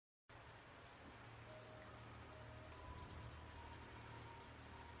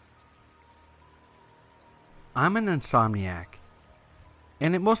I'm an insomniac,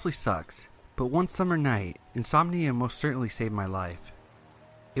 and it mostly sucks, but one summer night, insomnia most certainly saved my life.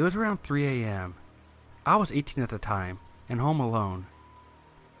 It was around 3 a.m. I was 18 at the time, and home alone.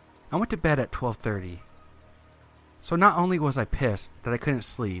 I went to bed at 12:30. So not only was I pissed that I couldn't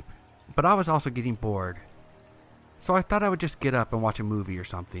sleep, but I was also getting bored. So I thought I would just get up and watch a movie or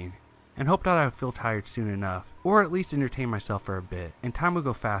something, and hope that I would feel tired soon enough, or at least entertain myself for a bit, and time would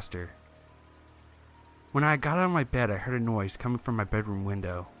go faster. When I got out of my bed, I heard a noise coming from my bedroom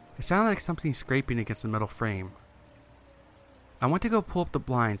window. It sounded like something scraping against the metal frame. I went to go pull up the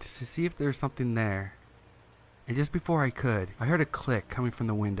blind to see if there was something there, and just before I could, I heard a click coming from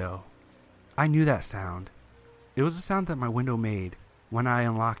the window. I knew that sound. It was the sound that my window made when I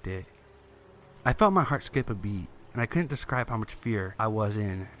unlocked it. I felt my heart skip a beat, and I couldn't describe how much fear I was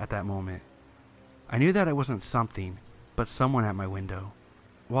in at that moment. I knew that it wasn't something, but someone at my window.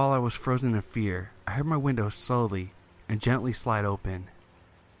 While I was frozen in fear, I heard my window slowly and gently slide open.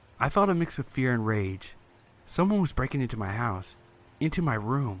 I felt a mix of fear and rage. Someone was breaking into my house, into my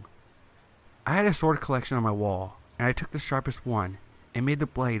room. I had a sword collection on my wall, and I took the sharpest one and made the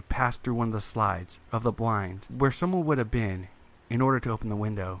blade pass through one of the slides of the blinds where someone would have been in order to open the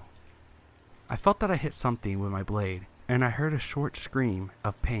window. I felt that I hit something with my blade, and I heard a short scream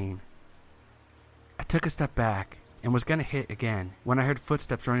of pain. I took a step back and was going to hit again when I heard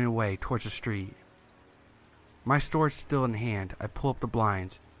footsteps running away towards the street. My sword still in hand, I pulled up the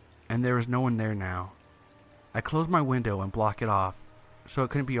blinds, and there was no one there now. I closed my window and blocked it off so it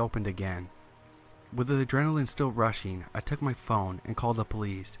couldn't be opened again. With the adrenaline still rushing, I took my phone and called the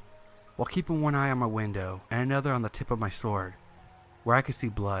police, while keeping one eye on my window and another on the tip of my sword, where I could see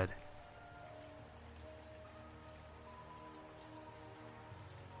blood.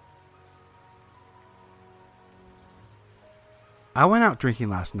 I went out drinking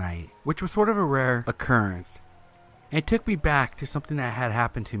last night, which was sort of a rare occurrence, and it took me back to something that had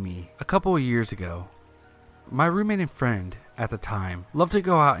happened to me a couple of years ago. My roommate and friend at the time loved to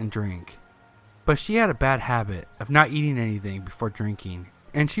go out and drink, but she had a bad habit of not eating anything before drinking,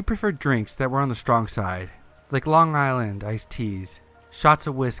 and she preferred drinks that were on the strong side, like Long Island iced teas, shots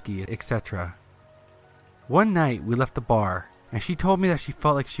of whiskey, etc. One night we left the bar, and she told me that she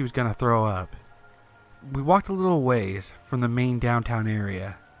felt like she was going to throw up. We walked a little ways from the main downtown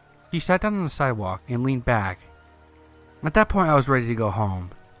area. She sat down on the sidewalk and leaned back. At that point I was ready to go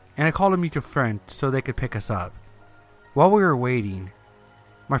home, and I called a mutual friend so they could pick us up. While we were waiting,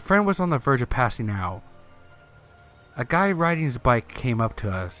 my friend was on the verge of passing out. A guy riding his bike came up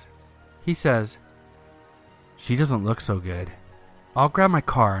to us. He says, "She doesn't look so good. I'll grab my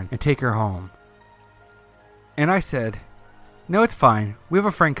car and take her home." And I said, "No, it's fine. We have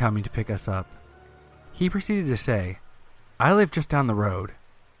a friend coming to pick us up." He proceeded to say, "I live just down the road.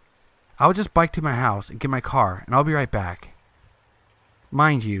 I'll just bike to my house and get my car, and I'll be right back."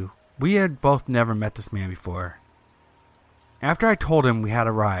 Mind you, we had both never met this man before. After I told him we had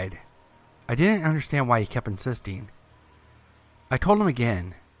a ride, I didn't understand why he kept insisting. I told him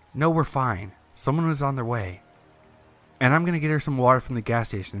again, "No, we're fine. Someone was on their way. And I'm going to get her some water from the gas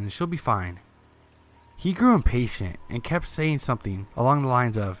station and she'll be fine." He grew impatient and kept saying something along the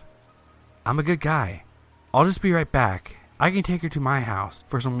lines of, "I'm a good guy. I'll just be right back. I can take her to my house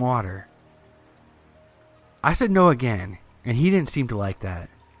for some water." I said no again, and he didn't seem to like that.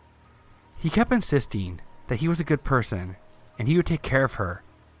 He kept insisting that he was a good person, and he would take care of her,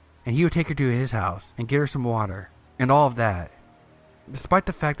 and he would take her to his house and get her some water, and all of that, despite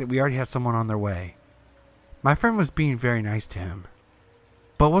the fact that we already had someone on their way. My friend was being very nice to him,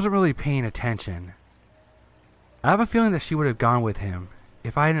 but wasn't really paying attention. I have a feeling that she would have gone with him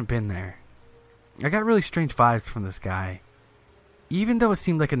if I hadn't been there. I got really strange vibes from this guy. Even though it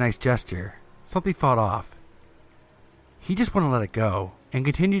seemed like a nice gesture, something felt off. He just wouldn't let it go, and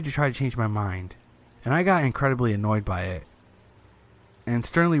continued to try to change my mind, and I got incredibly annoyed by it, and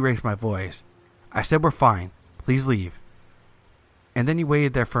sternly raised my voice. I said, "We're fine, please leave." And then he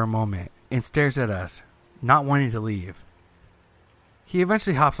waited there for a moment, and stares at us, not wanting to leave. He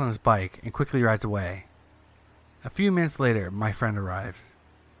eventually hops on his bike, and quickly rides away. A few minutes later, my friend arrives.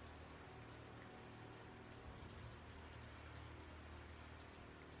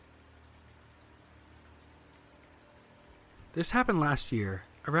 This happened last year,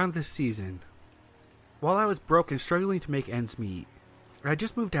 around this season, while I was broke and struggling to make ends meet. I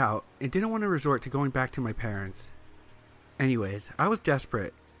just moved out and didn't want to resort to going back to my parents. Anyways, I was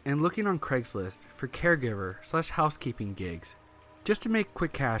desperate and looking on Craigslist for caregiver/housekeeping gigs, just to make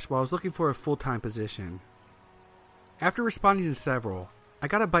quick cash while I was looking for a full-time position. After responding to several, I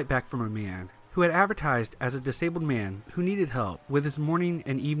got a bite back from a man who had advertised as a disabled man who needed help with his morning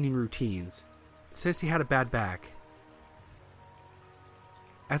and evening routines. since he had a bad back.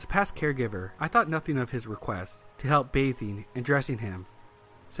 As a past caregiver, I thought nothing of his request to help bathing and dressing him,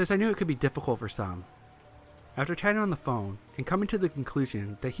 since I knew it could be difficult for some. After chatting on the phone and coming to the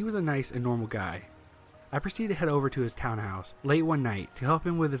conclusion that he was a nice and normal guy, I proceeded to head over to his townhouse late one night to help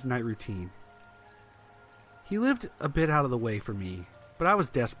him with his night routine. He lived a bit out of the way for me, but I was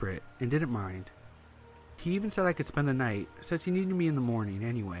desperate and didn't mind. He even said I could spend the night since he needed me in the morning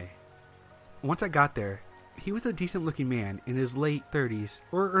anyway. Once I got there, he was a decent looking man in his late 30s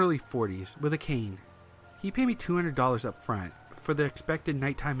or early 40s with a cane. He paid me $200 up front for the expected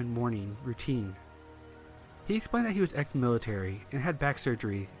nighttime and morning routine. He explained that he was ex-military and had back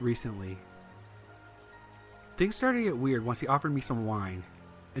surgery recently. Things started to get weird once he offered me some wine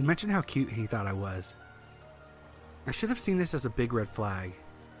and mentioned how cute he thought I was. I should have seen this as a big red flag,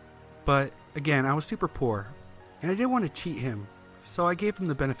 but again, I was super poor and I didn't want to cheat him, so I gave him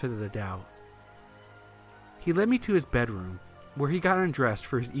the benefit of the doubt. He led me to his bedroom, where he got undressed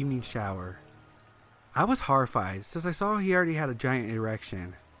for his evening shower. I was horrified since I saw he already had a giant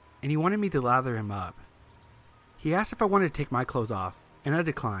erection, and he wanted me to lather him up. He asked if I wanted to take my clothes off, and I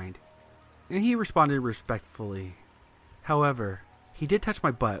declined, and he responded respectfully. However, he did touch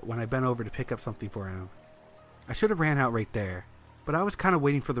my butt when I bent over to pick up something for him. I should have ran out right there, but I was kind of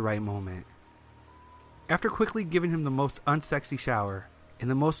waiting for the right moment. After quickly giving him the most unsexy shower, in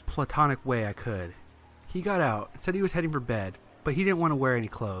the most platonic way I could, he got out and said he was heading for bed, but he didn't want to wear any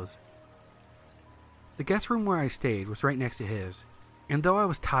clothes. The guest room where I stayed was right next to his, and though I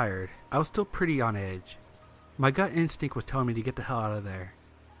was tired, I was still pretty on edge. My gut instinct was telling me to get the hell out of there.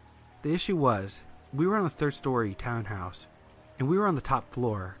 The issue was, we were on the third-story townhouse, and we were on the top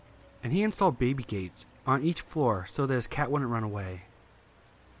floor, and he installed baby gates on each floor so that his cat wouldn't run away.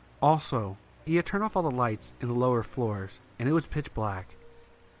 Also, he had turned off all the lights in the lower floors, and it was pitch black.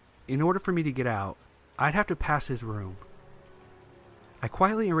 In order for me to get out, I'd have to pass his room. I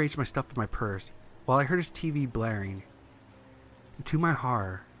quietly arranged my stuff in my purse while I heard his TV blaring. To my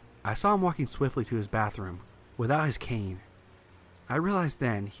horror, I saw him walking swiftly to his bathroom without his cane. I realized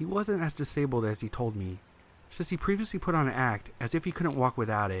then he wasn't as disabled as he told me, since he previously put on an act as if he couldn't walk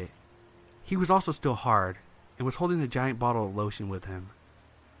without it. He was also still hard and was holding a giant bottle of lotion with him.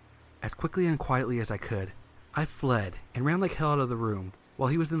 As quickly and quietly as I could, I fled and ran like hell out of the room while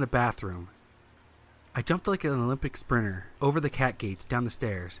he was in the bathroom. I jumped like an Olympic sprinter over the cat gates down the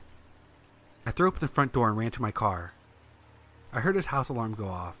stairs. I threw open the front door and ran to my car. I heard his house alarm go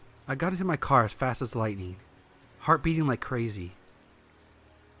off. I got into my car as fast as lightning, heart beating like crazy.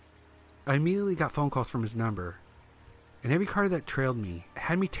 I immediately got phone calls from his number, and every car that trailed me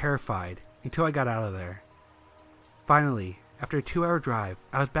had me terrified until I got out of there. Finally, after a 2-hour drive,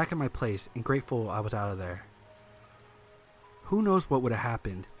 I was back at my place and grateful I was out of there. Who knows what would have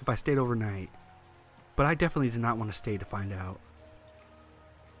happened if I stayed overnight, but I definitely did not want to stay to find out.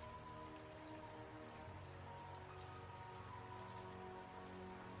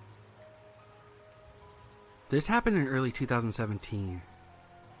 This happened in early 2017.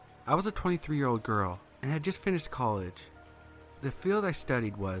 I was a 23-year-old girl and had just finished college. The field I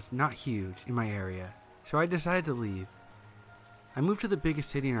studied was not huge in my area, so I decided to leave. I moved to the biggest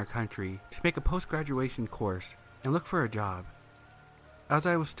city in our country to make a post-graduation course and look for a job. As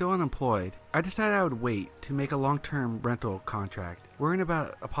I was still unemployed, I decided I would wait to make a long-term rental contract, worrying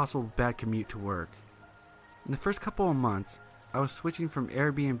about a possible bad commute to work. In the first couple of months, I was switching from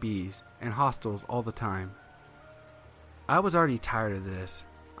Airbnbs and hostels all the time. I was already tired of this.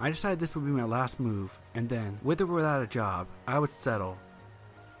 I decided this would be my last move, and then, with or without a job, I would settle.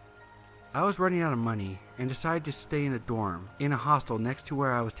 I was running out of money and decided to stay in a dorm in a hostel next to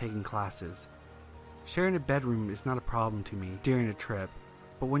where I was taking classes. Sharing a bedroom is not a problem to me during a trip,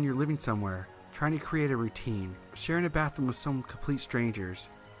 but when you're living somewhere, trying to create a routine, sharing a bathroom with some complete strangers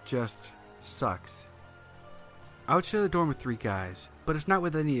just sucks. I would share the dorm with 3 guys, but it's not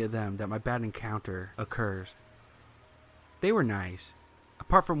with any of them that my bad encounter occurs. They were nice,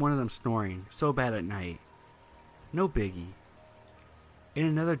 apart from one of them snoring so bad at night. No biggie. In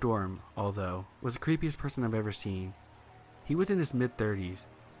another dorm, although, was the creepiest person I've ever seen. He was in his mid-30s,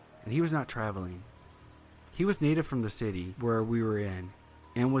 and he was not traveling. He was native from the city where we were in,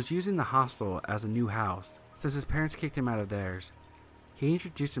 and was using the hostel as a new house, since his parents kicked him out of theirs. He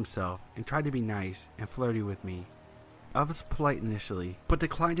introduced himself and tried to be nice and flirty with me. I was polite initially, but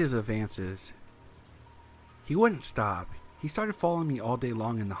declined his advances. He wouldn't stop. He started following me all day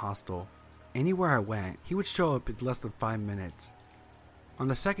long in the hostel. Anywhere I went, he would show up in less than 5 minutes. On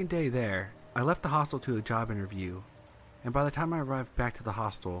the second day there, I left the hostel to a job interview, and by the time I arrived back to the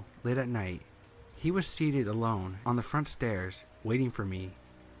hostel, late at night, he was seated alone on the front stairs, waiting for me.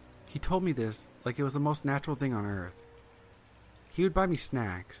 He told me this like it was the most natural thing on earth. He would buy me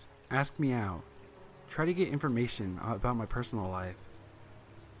snacks, ask me out, try to get information about my personal life.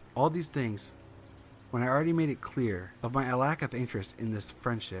 All these things when I already made it clear of my lack of interest in this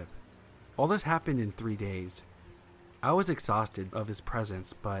friendship. All this happened in 3 days. I was exhausted of his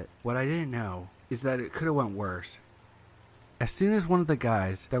presence, but what I didn't know is that it could have went worse. As soon as one of the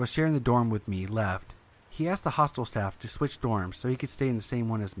guys that was sharing the dorm with me left, he asked the hostel staff to switch dorms so he could stay in the same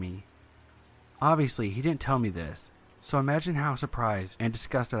one as me. Obviously, he didn't tell me this, so imagine how surprised and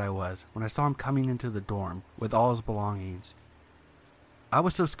disgusted I was when I saw him coming into the dorm with all his belongings. I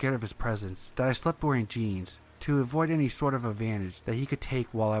was so scared of his presence that I slept wearing jeans to avoid any sort of advantage that he could take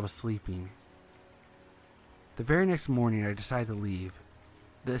while I was sleeping. The very next morning I decided to leave.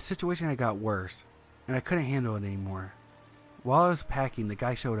 The situation had got worse, and I couldn't handle it anymore. While I was packing, the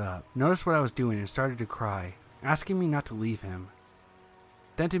guy showed up, noticed what I was doing, and started to cry, asking me not to leave him.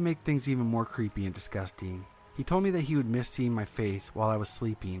 Then, to make things even more creepy and disgusting, he told me that he would miss seeing my face while I was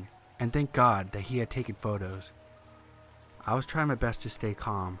sleeping, and thank God that he had taken photos. I was trying my best to stay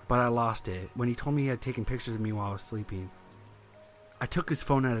calm, but I lost it when he told me he had taken pictures of me while I was sleeping. I took his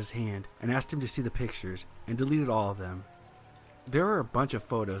phone out of his hand and asked him to see the pictures, and deleted all of them. There were a bunch of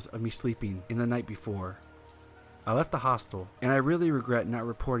photos of me sleeping in the night before. I left the hostel, and I really regret not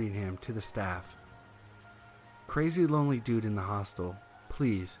reporting him to the staff. Crazy lonely dude in the hostel,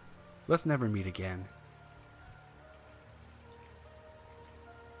 please, let's never meet again.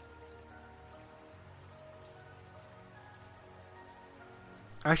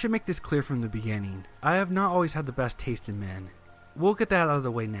 I should make this clear from the beginning. I have not always had the best taste in men. We'll get that out of the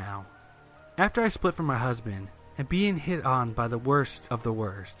way now. After I split from my husband, and being hit on by the worst of the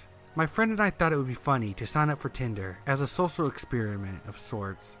worst, my friend and I thought it would be funny to sign up for Tinder as a social experiment of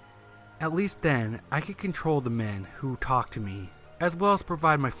sorts. At least then, I could control the men who talk to me, as well as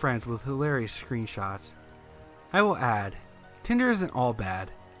provide my friends with hilarious screenshots. I will add, Tinder isn't all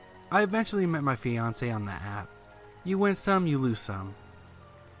bad. I eventually met my fiancé on the app. You win some, you lose some.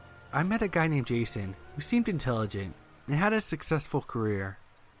 I met a guy named Jason who seemed intelligent and had a successful career.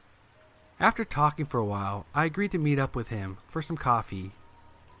 After talking for a while, I agreed to meet up with him for some coffee.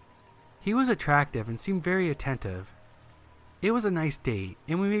 He was attractive and seemed very attentive. It was a nice date,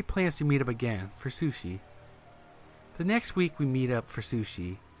 and we made plans to meet up again for sushi. The next week we meet up for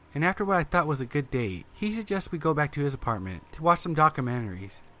sushi, and after what I thought was a good date, he suggests we go back to his apartment to watch some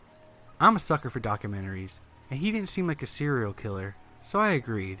documentaries. I'm a sucker for documentaries, and he didn't seem like a serial killer, so I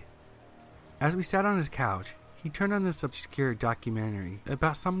agreed. As we sat on his couch, he turned on this obscure documentary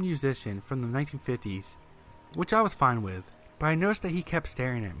about some musician from the 1950s, which I was fine with, but I noticed that he kept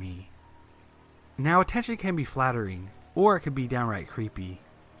staring at me. Now, attention can be flattering, or it could be downright creepy.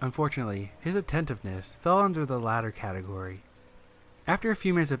 Unfortunately, his attentiveness fell under the latter category. After a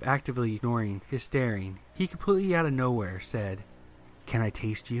few minutes of actively ignoring his staring, he completely out of nowhere said, "Can I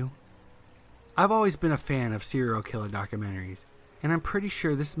taste you?" I've always been a fan of serial killer documentaries, and I'm pretty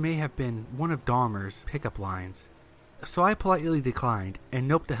sure this may have been one of Dahmer's pickup lines. So I politely declined and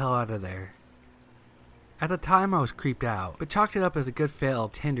noped the hell out of there. At the time I was creeped out, but chalked it up as a good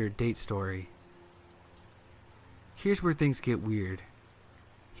failed Tinder date story. Here's where things get weird.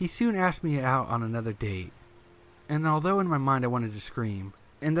 He soon asked me out on another date, and although in my mind I wanted to scream,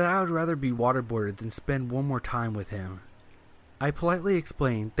 and that I would rather be waterboarded than spend one more time with him, I politely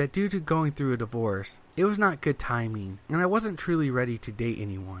explained that due to going through a divorce, it was not good timing, and I wasn't truly ready to date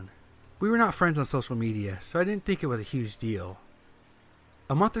anyone. We were not friends on social media, so I didn't think it was a huge deal.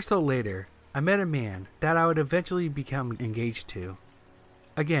 A month or so later, I met a man that I would eventually become engaged to.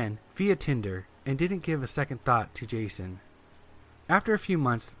 Again, via Tinder, and didn't give a second thought to Jason. After a few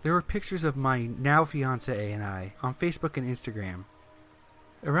months, there were pictures of my now fiancé and I on Facebook and Instagram.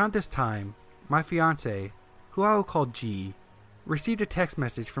 Around this time, my fiancé, who I will call G, received a text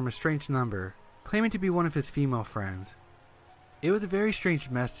message from a strange number, claiming to be one of his female friends. It was a very strange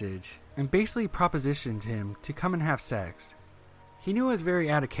message, and basically propositioned him to come and have sex. He knew I was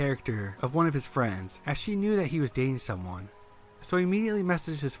very out of character of one of his friends, as she knew that he was dating someone, so he immediately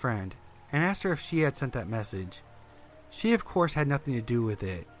messaged his friend, and asked her if she had sent that message. She of course had nothing to do with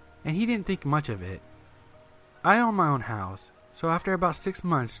it, and he didn't think much of it. I own my own house, so after about 6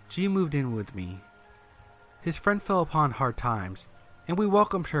 months, G moved in with me. His friend fell upon hard times, and we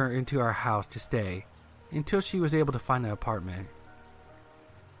welcomed her into our house to stay, until she was able to find an apartment.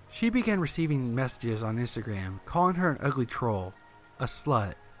 She began receiving messages on Instagram calling her an ugly troll, a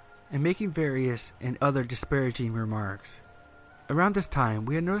slut, and making various and other disparaging remarks. Around this time,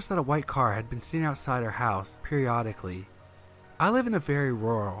 we had noticed that a white car had been seen outside our house periodically. I live in a very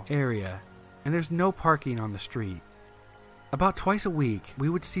rural area, and there's no parking on the street. About twice a week, we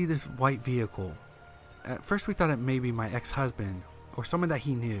would see this white vehicle. At first we thought it may be my ex-husband or someone that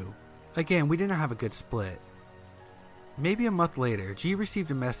he knew. Again, we didn't have a good split. Maybe a month later, G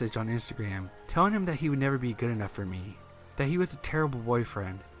received a message on Instagram telling him that he would never be good enough for me, that he was a terrible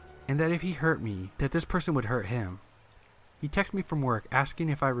boyfriend, and that if he hurt me, that this person would hurt him. He texted me from work asking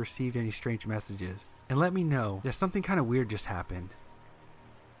if I received any strange messages and let me know that something kind of weird just happened.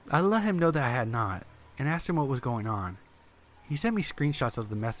 I let him know that I had not and asked him what was going on. He sent me screenshots of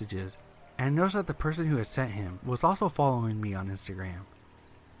the messages and I noticed that the person who had sent him was also following me on Instagram.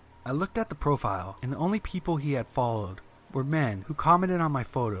 I looked at the profile and the only people he had followed were men who commented on my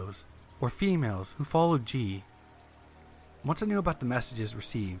photos or females who followed G. Once I knew about the messages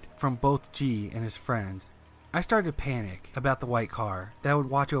received from both G and his friends, I started to panic about the white car that would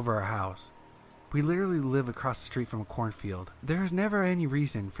watch over our house. We literally live across the street from a cornfield. There is never any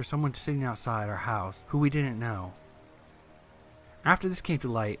reason for someone sitting outside our house who we didn't know. After this came to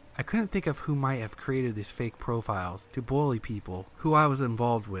light, I couldn't think of who might have created these fake profiles to bully people who I was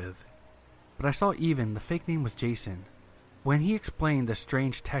involved with. But I saw even the fake name was Jason. When he explained the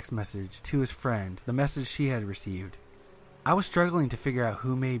strange text message to his friend, the message she had received, I was struggling to figure out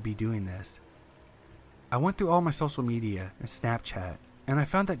who may be doing this. I went through all my social media and Snapchat, and I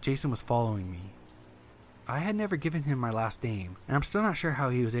found that Jason was following me. I had never given him my last name, and I'm still not sure how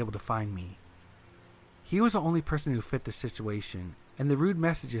he was able to find me. He was the only person who fit the situation, and the rude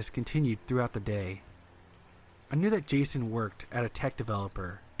messages continued throughout the day. I knew that Jason worked at a tech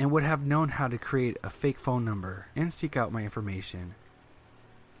developer and would have known how to create a fake phone number and seek out my information.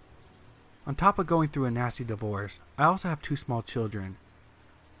 On top of going through a nasty divorce, I also have 2 small children.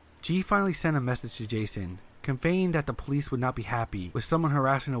 G finally sent a message to Jason, conveying that the police would not be happy with someone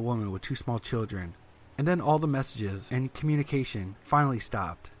harassing a woman with 2 small children, and then all the messages and communication finally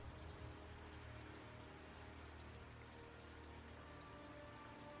stopped.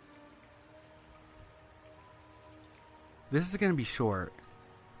 This is going to be short,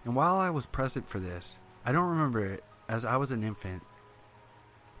 and while I was present for this, I don't remember it as I was an infant.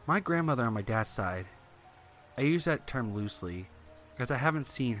 My grandmother on my dad's side, I use that term loosely, as I haven't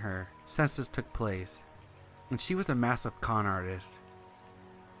seen her since this took place, and she was a massive con artist.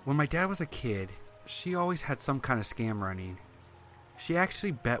 When my dad was a kid, she always had some kind of scam running. She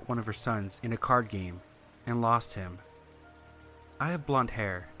actually bet one of her sons in a card game and lost him. I have blonde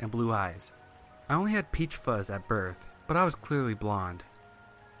hair and blue eyes. I only had peach fuzz at birth, but I was clearly blonde.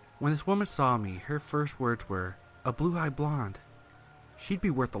 When this woman saw me, her first words were, "A blue-eyed blonde. She'd be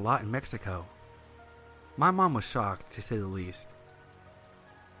worth a lot in Mexico." My mom was shocked, to say the least.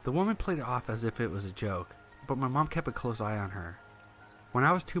 The woman played it off as if it was a joke, but my mom kept a close eye on her. When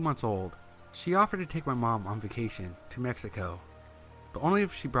I was 2 months old, she offered to take my mom on vacation to Mexico, but only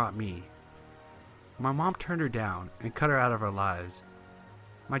if she brought me. My mom turned her down and cut her out of our lives.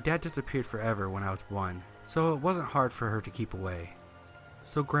 My dad disappeared forever when I was 1, so it wasn't hard for her to keep away.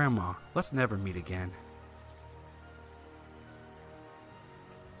 So Grandma, let's never meet again.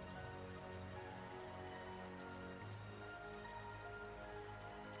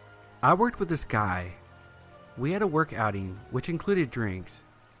 I worked with this guy. We had a work outing which included drinks.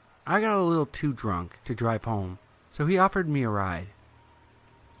 I got a little too drunk to drive home, so he offered me a ride.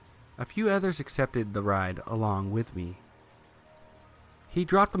 A few others accepted the ride along with me. He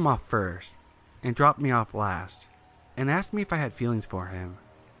dropped them off first, and dropped me off last, and asked me if I had feelings for him.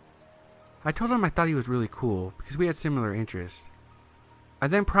 I told him I thought he was really cool because we had similar interests. I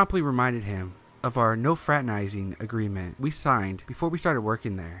then promptly reminded him of our no fraternizing agreement we signed before we started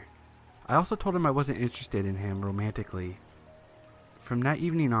working there. I also told him I wasn't interested in him romantically. From that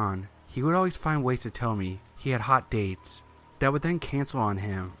evening on, he would always find ways to tell me he had hot dates that would then cancel on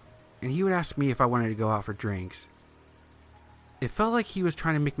him, and he would ask me if I wanted to go out for drinks. It felt like he was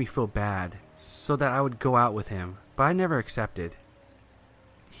trying to make me feel bad so that I would go out with him, but I never accepted.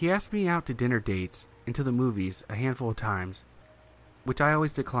 He asked me out to dinner dates and to the movies a handful of times, which I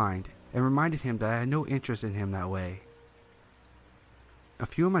always declined and reminded him that I had no interest in him that way. A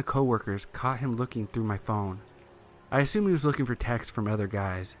few of my coworkers caught him looking through my phone. I assume he was looking for texts from other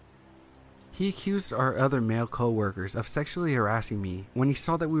guys. He accused our other male coworkers of sexually harassing me when he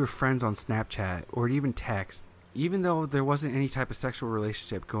saw that we were friends on Snapchat or even text, even though there wasn't any type of sexual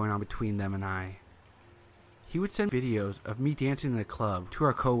relationship going on between them and I. He would send videos of me dancing in a club to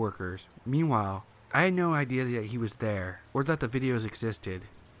our coworkers. Meanwhile, I had no idea that he was there or that the videos existed.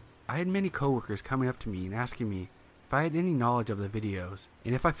 I had many coworkers coming up to me and asking me if I had any knowledge of the videos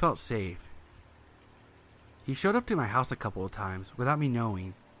and if I felt safe. He showed up to my house a couple of times without me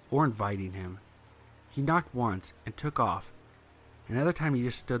knowing or inviting him. He knocked once and took off. Another time he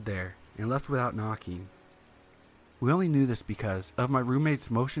just stood there and left without knocking. We only knew this because of my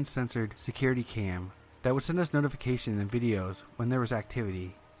roommate's motion-censored security cam that would send us notifications and videos when there was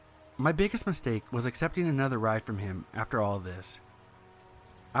activity. My biggest mistake was accepting another ride from him after all of this.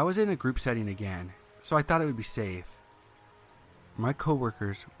 I was in a group setting again, so I thought it would be safe. My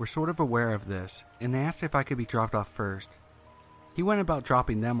coworkers were sort of aware of this, and they asked if I could be dropped off first. He went about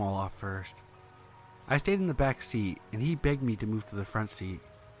dropping them all off first. I stayed in the back seat, and he begged me to move to the front seat.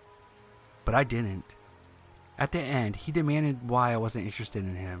 But I didn't. At the end, he demanded why I wasn't interested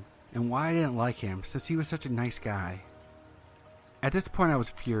in him, and why I didn't like him since he was such a nice guy. At this point I was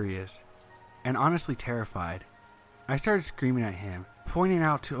furious, and honestly terrified. I started screaming at him, pointing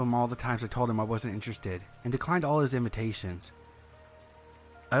out to him all the times I told him I wasn't interested, and declined all his invitations.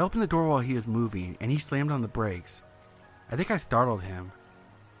 I opened the door while he was moving, and he slammed on the brakes. I think I startled him.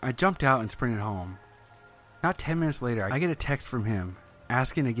 I jumped out and sprinted home. Not 10 minutes later, I get a text from him,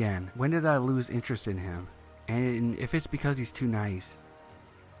 asking again, when did I lose interest in him, and if it's because he's too nice,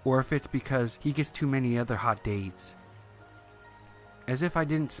 or if it's because he gets too many other hot dates. As if I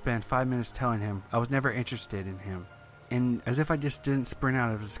didn't spend 5 minutes telling him I was never interested in him, and as if I just didn't sprint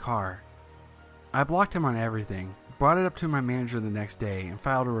out of his car. I blocked him on everything, brought it up to my manager the next day and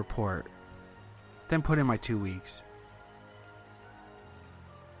filed a report, then put in my 2 weeks.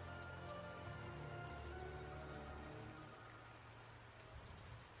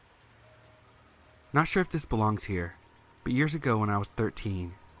 Not sure if this belongs here, but years ago when I was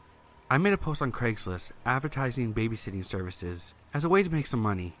 13, I made a post on Craigslist advertising babysitting services as a way to make some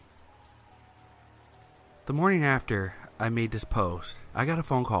money. The morning after I made this post, I got a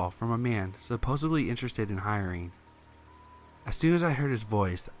phone call from a man supposedly interested in hiring. As soon as I heard his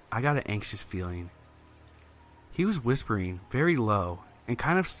voice, I got an anxious feeling. He was whispering very low and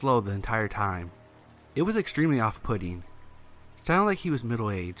kind of slow the entire time. It was extremely off-putting. Sounded like he was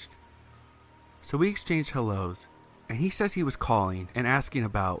middle-aged. So we exchanged hellos, and he says he was calling and asking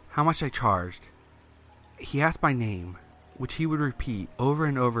about how much I charged. He asked my name, which he would repeat over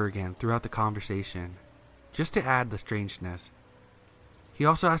and over again throughout the conversation, just to add the strangeness. He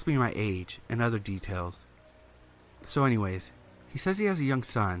also asked me my age and other details. So anyways, he says he has a young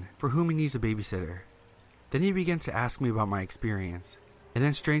son for whom he needs a babysitter. Then he begins to ask me about my experience, and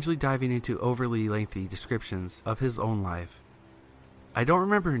then strangely diving into overly lengthy descriptions of his own life. I don't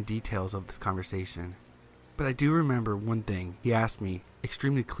remember in details of this conversation, but I do remember one thing he asked me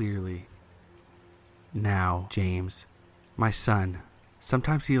extremely clearly. Now, James, my son,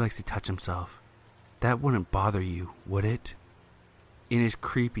 sometimes he likes to touch himself. That wouldn't bother you, would it? In his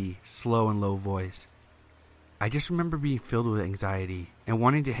creepy, slow and low voice. I just remember being filled with anxiety and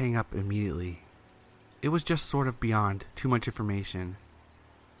wanting to hang up immediately. It was just sort of beyond too much information.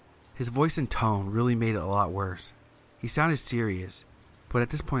 His voice and tone really made it a lot worse. He sounded serious, but at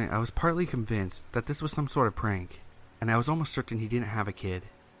this point I was partly convinced that this was some sort of prank, and I was almost certain he didn't have a kid.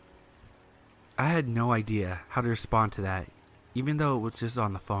 I had no idea how to respond to that, even though it was just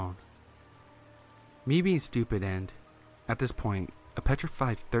on the phone. Me being stupid and, at this point, a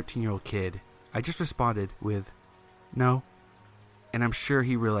petrified 13-year-old kid, I just responded with, "No." And I'm sure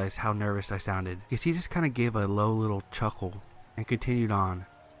he realized how nervous I sounded, because he just kind of gave a low little chuckle and continued on.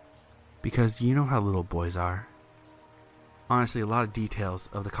 Because you know how little boys are. Honestly, a lot of details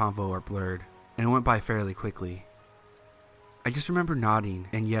of the convo are blurred, and it went by fairly quickly. I just remember nodding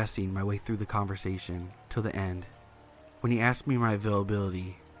and yesing my way through the conversation till the end, when he asked me my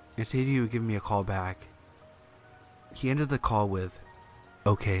availability and said he would give me a call back. He ended the call with,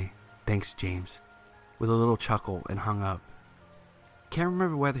 "Okay, thanks James," with a little chuckle and hung up. Can't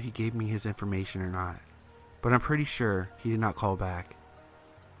remember whether he gave me his information or not, but I'm pretty sure he did not call back.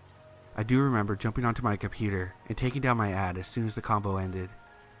 I do remember jumping onto my computer and taking down my ad as soon as the convo ended.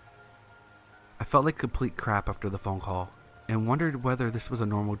 I felt like complete crap after the phone call, and wondered whether this was a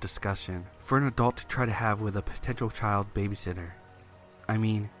normal discussion for an adult to try to have with a potential child babysitter. I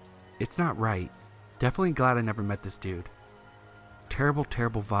mean, it's not right. Definitely glad I never met this dude. Terrible,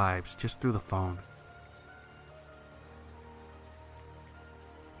 terrible vibes just through the phone.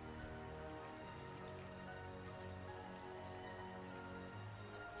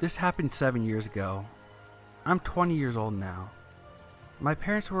 This happened 7 years ago. I'm 20 years old now. My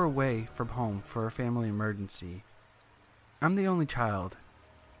parents were away from home for a family emergency. I'm the only child,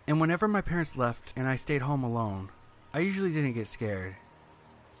 and whenever my parents left and I stayed home alone, I usually didn't get scared.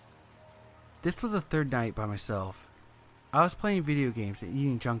 This was the third night by myself. I was playing video games and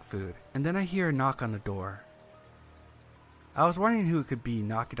eating junk food, and then I hear a knock on the door. I was wondering who it could be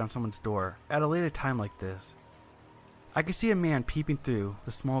knocking on someone's door at a later time like this. I could see a man peeping through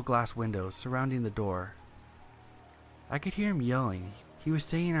the small glass windows surrounding the door. I could hear him yelling. He was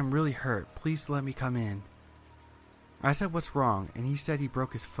saying, "I'm really hurt, please let me come in." I said what's wrong, and he said he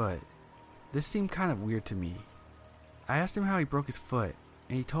broke his foot. This seemed kind of weird to me. I asked him how he broke his foot,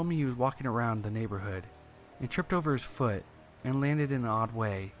 and he told me he was walking around the neighborhood and tripped over his foot and landed in an odd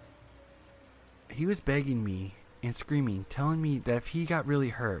way. He was begging me and screaming, telling me that if he got really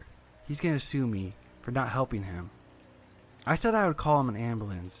hurt, he's going to sue me for not helping him. I said I would call him an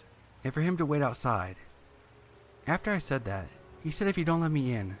ambulance and for him to wait outside. After I said that, he said if you don't let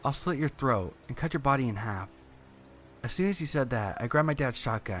me in, I'll slit your throat and cut your body in half. As soon as he said that, I grabbed my dad's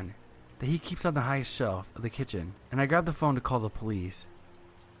shotgun that he keeps on the highest shelf of the kitchen, and I grabbed the phone to call the police.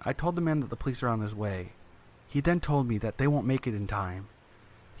 I told the man that the police are on his way. He then told me that they won't make it in time.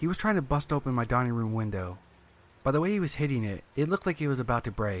 He was trying to bust open my dining room window. By the way he was hitting it, it looked like it was about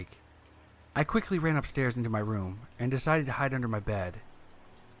to break. I quickly ran upstairs into my room and decided to hide under my bed.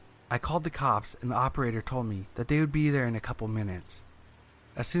 I called the cops and the operator told me that they would be there in a couple minutes.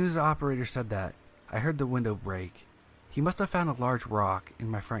 As soon as the operator said that, I heard the window break. He must have found a large rock in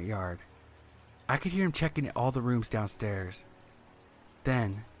my front yard. I could hear him checking all the rooms downstairs.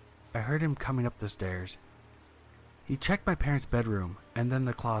 Then, I heard him coming up the stairs. He checked my parents' bedroom and then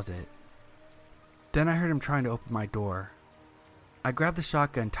the closet. Then I heard him trying to open my door. I grabbed the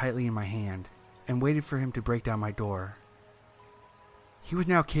shotgun tightly in my hand and waited for him to break down my door. He was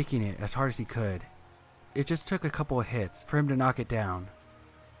now kicking it as hard as he could. It just took a couple of hits for him to knock it down.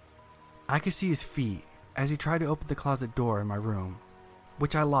 I could see his feet as he tried to open the closet door in my room,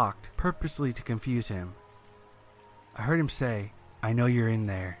 which I locked purposely to confuse him. I heard him say, "I know you're in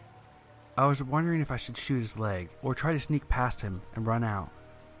there." I was wondering if I should shoot his leg or try to sneak past him and run out.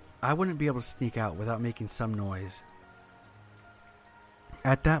 I wouldn't be able to sneak out without making some noise.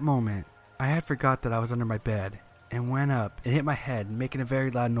 At that moment, I had forgot that I was under my bed and went up and hit my head, making a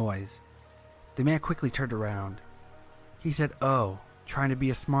very loud noise. The man quickly turned around. He said, "Oh, trying to be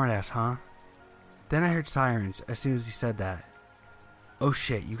a smartass, huh?" Then I heard sirens as soon as he said that. Oh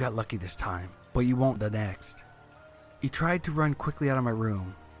shit, you got lucky this time, but you won't the next. He tried to run quickly out of my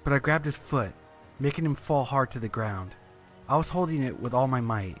room, but I grabbed his foot, making him fall hard to the ground. I was holding it with all my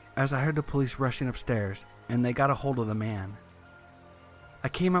might as I heard the police rushing upstairs and they got a hold of the man. I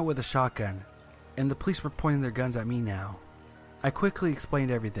came out with a shotgun and the police were pointing their guns at me now. I quickly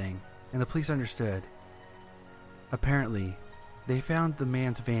explained everything and the police understood. Apparently, they found the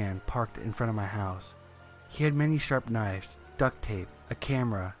man's van parked in front of my house. He had many sharp knives, duct tape, a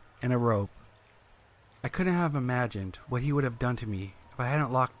camera, and a rope. I couldn't have imagined what he would have done to me if I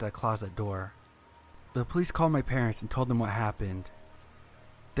hadn't locked the closet door. The police called my parents and told them what happened.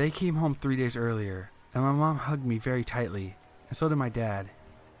 They came home 3 days earlier, and my mom hugged me very tightly, and so did my dad.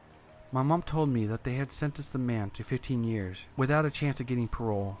 My mom told me that they had sentenced the man to 15 years without a chance of getting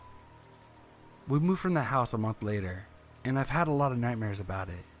parole. We moved from the house a month later, and I've had a lot of nightmares about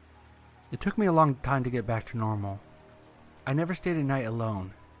it. It took me a long time to get back to normal. I never stayed at night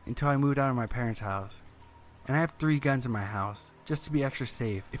alone until I moved out of my parents' house. And I have 3 guns in my house, just to be extra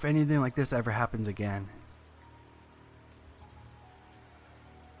safe if anything like this ever happens again.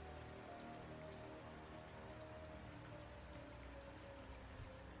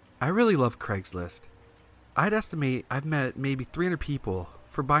 I really love Craigslist. I'd estimate I've met maybe 300 people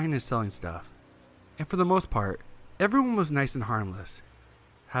for buying and selling stuff. And for the most part, everyone was nice and harmless.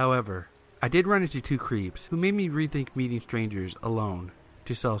 However, I did run into 2 creeps who made me rethink meeting strangers alone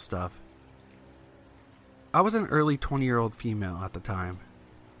to sell stuff. I was an early 20-year-old female at the time.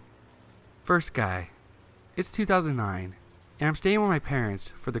 First guy. It's 2009, and I'm staying with my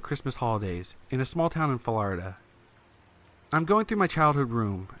parents for the Christmas holidays in a small town in Florida. I'm going through my childhood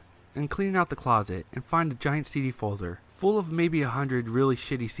room and cleaning out the closet and find a giant CD folder full of maybe 100 really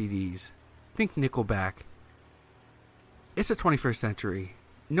shitty CDs. Think Nickelback. It's the 21st century.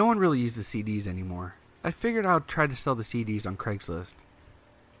 No one really uses CDs anymore. I figured I would try to sell the CDs on Craigslist.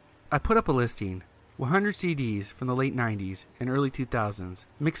 I put up a listing, 100 CDs from the late 90s and early 2000s,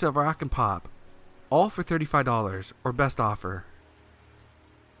 mix of rock and pop, all for $35 or best offer.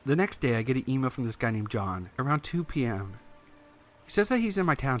 The next day I get an email from this guy named John around 2 p.m. He says that he's in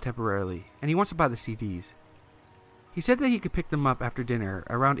my town temporarily and he wants to buy the CDs. He said that he could pick them up after dinner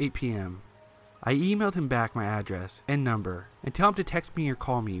around 8 p.m. I emailed him back my address and number and tell him to text me or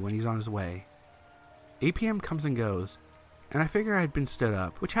call me when he's on his way. 8 p.m. comes and goes, and I figure I had been stood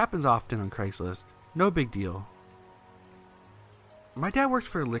up, which happens often on Craigslist. No big deal. My dad works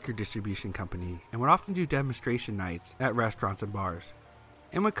for a liquor distribution company and would often do demonstration nights at restaurants and bars,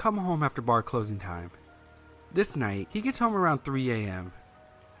 and would come home after bar closing time. This night, he gets home around 3 a.m.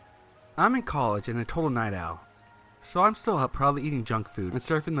 I'm in college and a total night owl, so I'm still up probably eating junk food and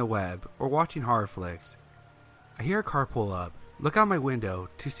surfing the web or watching horror flicks. I hear a car pull up, look out my window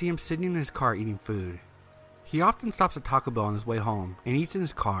to see him sitting in his car eating food. He often stops at Taco Bell on his way home and eats in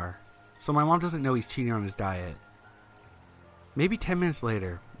his car, so my mom doesn't know he's cheating on his diet. Maybe 10 minutes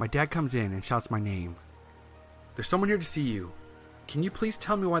later, my dad comes in and shouts my name. "There's someone here to see you. Can you please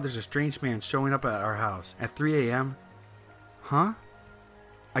tell me why there's a strange man showing up at our house at 3 a.m.? Huh?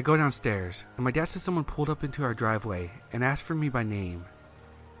 I go downstairs, and my dad says someone pulled up into our driveway and asked for me by name.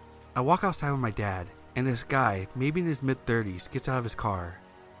 I walk outside with my dad, and this guy, maybe in his mid-30s, gets out of his car.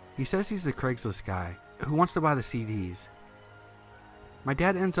 He says he's the Craigslist guy who wants to buy the CDs. My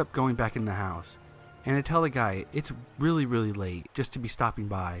dad ends up going back in the house, and I tell the guy it's really late just to be stopping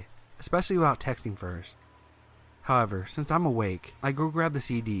by, especially without texting first. However, since I'm awake, I go grab the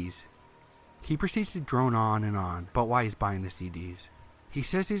CDs. He proceeds to drone on and on about why he's buying the CDs. He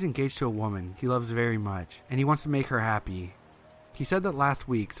says he's engaged to a woman he loves very much, and he wants to make her happy. He said that last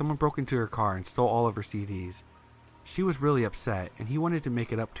week someone broke into her car and stole all of her CDs. She was really upset, and he wanted to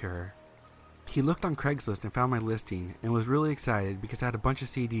make it up to her. He looked on Craigslist and found my listing and was really excited because I had a bunch of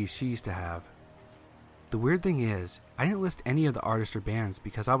CDs she used to have. The weird thing is, I didn't list any of the artists or bands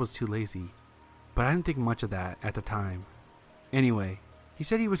because I was too lazy, but I didn't think much of that at the time. Anyway, he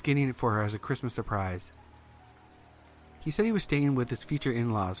said he was getting it for her as a Christmas surprise. He said he was staying with his future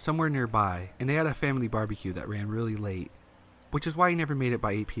in-laws somewhere nearby, and they had a family barbecue that ran really late, which is why he never made it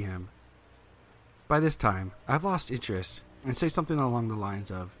by 8 p.m. By this time, I've lost interest and say something along the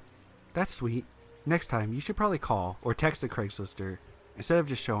lines of, "That's sweet. Next time, you should probably call or text the Craigslister instead of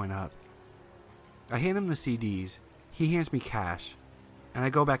just showing up." I hand him the CDs, he hands me cash, and I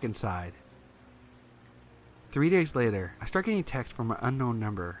go back inside. 3 days later, I start getting texts from an unknown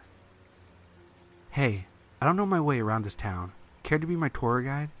number. "Hey, I don't know my way around this town. Care to be my tour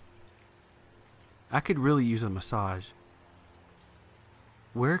guide? I could really use a massage.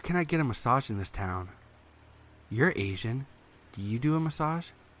 Where can I get a massage in this town? You're Asian. Do you do a massage?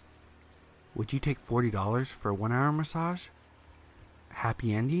 Would you take $40 for a 1-hour massage?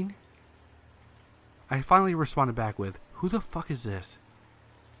 Happy ending?" I finally responded back with, "Who the fuck is this?"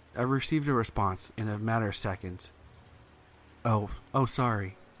 I received a response in a matter of seconds. Oh,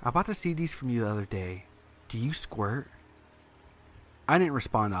 sorry. I bought the CDs from you the other day. Do you squirt?" I didn't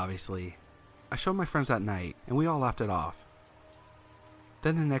respond, obviously. I showed my friends that night, and we all laughed it off.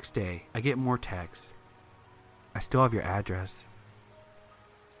 Then the next day, I get more texts. "I still have your address.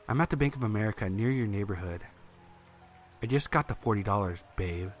 I'm at the Bank of America near your neighborhood. I just got the $40,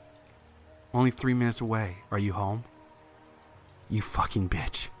 babe. Only 3 minutes away. Are you home? You fucking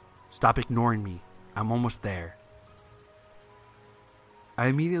bitch. Stop ignoring me. I'm almost there." I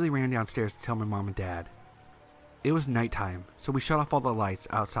immediately ran downstairs to tell my mom and dad. It was nighttime, so we shut off all the lights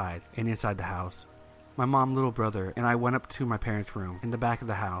outside and inside the house. My mom, little brother, and I went up to my parents' room in the back of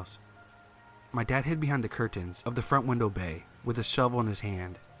the house. My dad hid behind the curtains of the front window bay with a shovel in his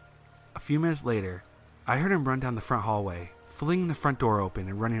hand. A few minutes later, I heard him run down the front hallway, flinging the front door open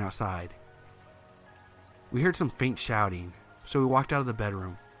and running outside. We heard some faint shouting, so we walked out of the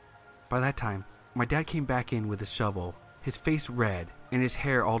bedroom. By that time, my dad came back in with his shovel, his face red and his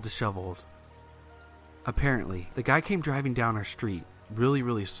hair all disheveled. Apparently, the guy came driving down our street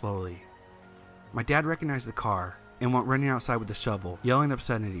really slowly. My dad recognized the car and went running outside with the shovel, yelling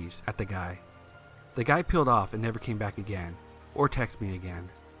obscenities at the guy. The guy peeled off and never came back again, or texted me again.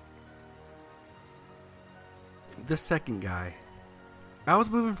 The second guy. I was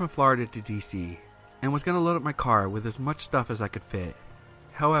moving from Florida to DC, and was going to load up my car with as much stuff as I could fit.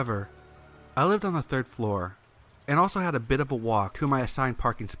 However, I lived on the 3rd floor, and also had a bit of a walk to my assigned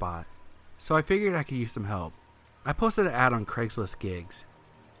parking spot, so I figured I could use some help. I posted an ad on Craigslist gigs.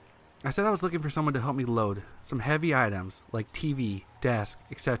 I said I was looking for someone to help me load some heavy items like TV, desk,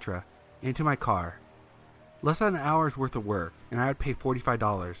 etc. into my car. Less than an hour's worth of work, and I would pay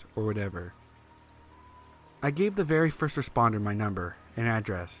 $45 or whatever. I gave the very first responder my number and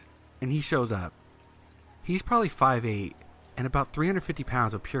address, and he shows up. He's probably 5'8" and about 350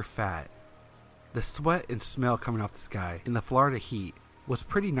 pounds of pure fat. The sweat and smell coming off this guy in the Florida heat was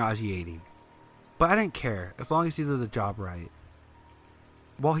pretty nauseating, but I didn't care as long as he did the job right.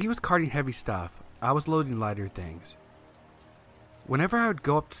 While he was carting heavy stuff, I was loading lighter things. Whenever I would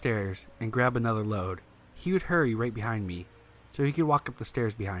go upstairs and grab another load, he would hurry right behind me, so he could walk up the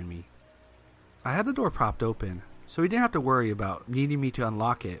stairs behind me. I had the door propped open, so he didn't have to worry about needing me to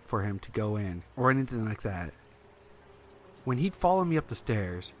unlock it for him to go in, or anything like that. When he'd follow me up the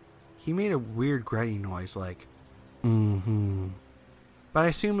stairs, he made a weird grunting noise like, but I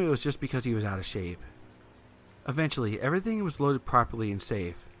assume it was just because he was out of shape. Eventually, everything was loaded properly and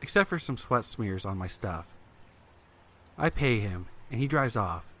safe, except for some sweat smears on my stuff. I pay him, and he drives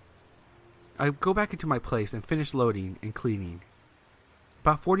off. I go back into my place and finish loading and cleaning.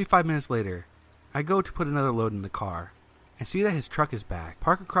 About 45 minutes later, I go to put another load in the car and see that his truck is back,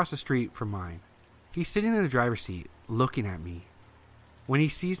 parked across the street from mine. He's sitting in the driver's seat, looking at me. When he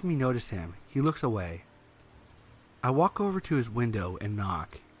sees me notice him, he looks away. I walk over to his window and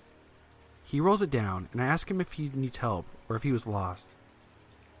knock. He rolls it down, and I ask him if he needs help or if he was lost.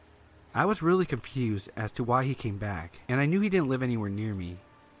 I was really confused as to why he came back, and I knew he didn't live anywhere near me.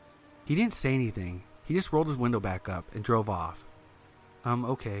 He didn't say anything. He just rolled his window back up and drove off.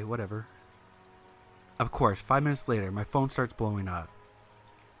 Okay, whatever. Of course, 5 minutes later, my phone starts blowing up.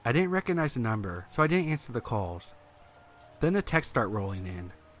 I didn't recognize the number, so I didn't answer the calls. Then the texts start rolling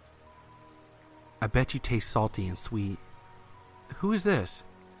in. I bet you taste salty and sweet. Who is this?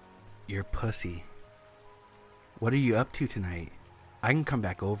 Your pussy. What are you up to tonight? I can come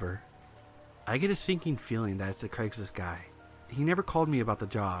back over. I get a sinking feeling that it's the Craigslist guy. He never called me about the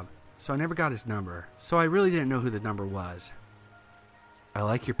job, so I never got his number, so I really didn't know who the number was. I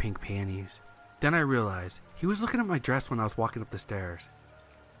like your pink panties. Then I realized he was looking at my dress when I was walking up the stairs.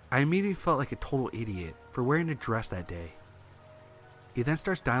 I immediately felt like a total idiot for wearing a dress that day. He then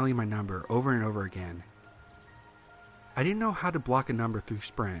starts dialing my number over and over again. I didn't know how to block a number through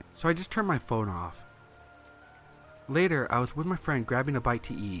Sprint, so I just turned my phone off. Later, I was with my friend grabbing a bite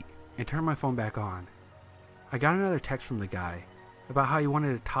to eat and turned my phone back on. I got another text from the guy about how he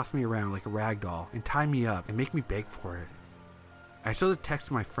wanted to toss me around like a rag doll and tie me up and make me beg for it. I show the text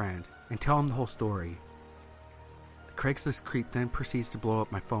to my friend and tell him the whole story. The Craigslist creep then proceeds to blow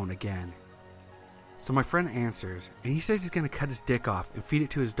up my phone again. So my friend answers, and he says he's going to cut his dick off and feed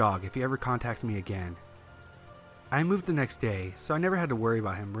it to his dog if he ever contacts me again. I moved the next day, so I never had to worry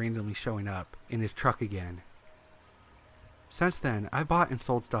about him randomly showing up in his truck again. Since then, I bought and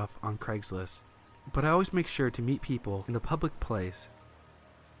sold stuff on Craigslist, but I always make sure to meet people in a public place.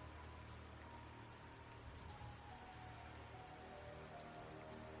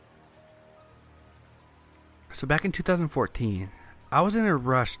 So back in 2014, I was in a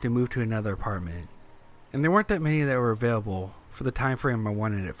rush to move to another apartment, and there weren't that many that were available for the time frame I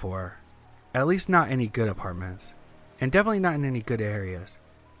wanted it for. At least not any good apartments, and definitely not in any good areas.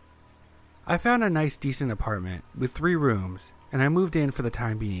 I found a nice decent apartment with 3 rooms, and I moved in for the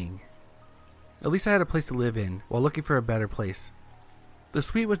time being. At least I had a place to live in while looking for a better place. The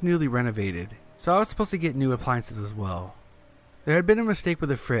suite was newly renovated, so I was supposed to get new appliances as well. There had been a mistake with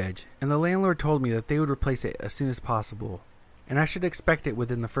the fridge, and the landlord told me that they would replace it as soon as possible, and I should expect it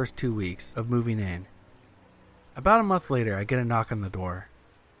within the first 2 weeks of moving in. About a month later, I get a knock on the door.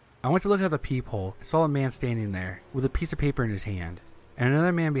 I went to look out the peephole and saw a man standing there with a piece of paper in his hand, and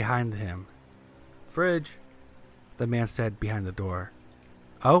another man behind him. "Fridge," the man said behind the door.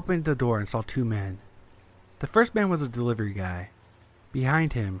 I opened the door and saw 2 men. The first man was a delivery guy.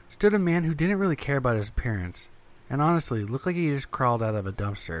 Behind him stood a man who didn't really care about his appearance, and honestly looked like he just crawled out of a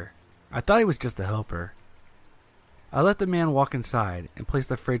dumpster. I thought he was just a helper. I let the man walk inside and place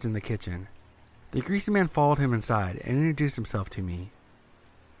the fridge in the kitchen. The greasy man followed him inside and introduced himself to me.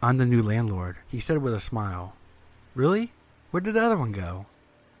 "I'm the new landlord," he said with a smile. "Really? Where did the other one go?"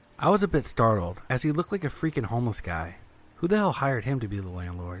 I was a bit startled, as he looked like a freaking homeless guy. Who the hell hired him to be the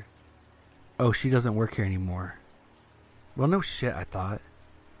landlord? "Oh, she doesn't work here anymore." Well, no shit, I thought.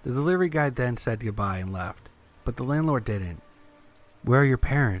 The delivery guy then said goodbye and left, but the landlord didn't. "Where are your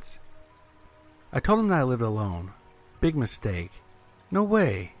parents?" I told him that I lived alone. Big mistake. "No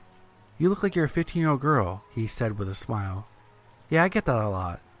way. You look like you're a 15-year-old girl," he said with a smile. "Yeah, I get that a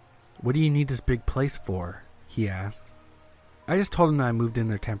lot." "What do you need this big place for?" he asked. I just told him that I moved in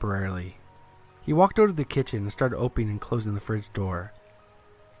there temporarily. He walked over to the kitchen and started opening and closing the fridge door.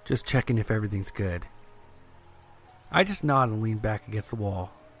 "Just checking if everything's good." I just nodded and leaned back against the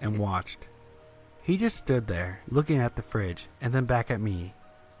wall and watched. He just stood there, looking at the fridge, and then back at me.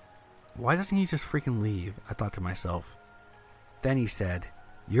 Why doesn't he just freaking leave? I thought to myself. Then he said,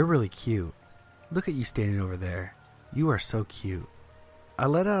 "You're really cute. Look at you standing over there. You are so cute." I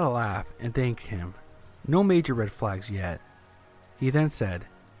let out a laugh and thanked him. No major red flags yet. He then said,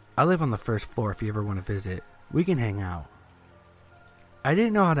 "I live on the first floor if you ever want to visit. We can hang out." I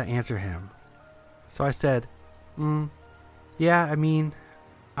didn't know how to answer him, so I said, yeah,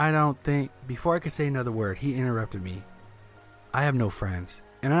 I don't think..." Before I could say another word, he interrupted me. "I have no friends,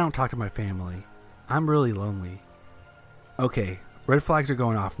 and I don't talk to my family. I'm really lonely." Okay, red flags are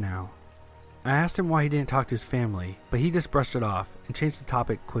going off now. I asked him why he didn't talk to his family, but he just brushed it off and changed the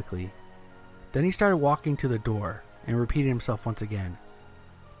topic quickly. Then he started walking to the door and repeated himself once again.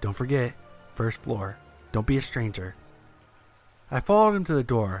 "Don't forget, first floor. Don't be a stranger." I followed him to the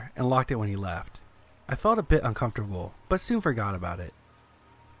door and locked it when he left. I felt a bit uncomfortable, but soon forgot about it.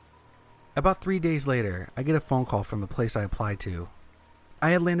 About 3 days later, I get a phone call from the place I applied to. I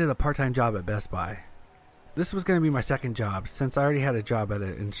had landed a part-time job at Best Buy. This was going to be my second job since I already had a job at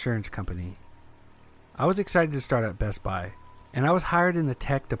an insurance company. I was excited to start at Best Buy, and I was hired in the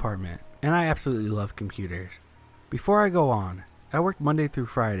tech department, and I absolutely love computers. Before I go on, I worked Monday through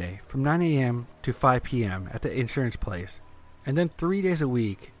Friday from 9 a.m. to 5 p.m. at the insurance place, and then 3 days a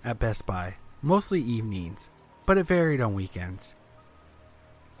week at Best Buy, mostly evenings, but it varied on weekends.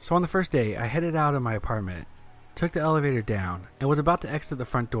 So on the first day, I headed out of my apartment, took the elevator down, and was about to exit the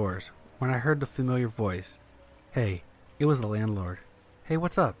front doors when I heard the familiar voice. Hey, it was the landlord. Hey,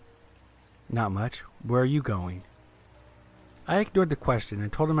 what's up? Not much. Where are you going? I ignored the question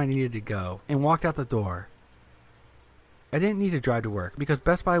and told him I needed to go and walked out the door. I didn't need to drive to work because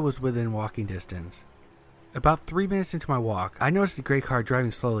Best Buy was within walking distance. About 3 minutes into my walk, I noticed a gray car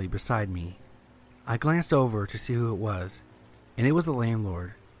driving slowly beside me. I glanced over to see who it was, and it was the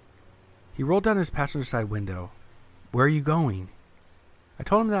landlord. He rolled down his passenger side window. Where are you going? I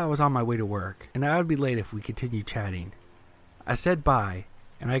told him that I was on my way to work, and that I would be late if we continued chatting. I said bye,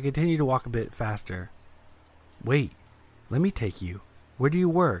 and I continued to walk a bit faster. Wait, let me take you. Where do you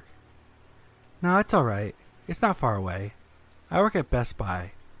work? No, it's alright. It's not far away. I work at Best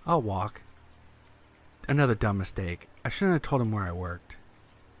Buy. I'll walk. Another dumb mistake. I shouldn't have told him where I worked.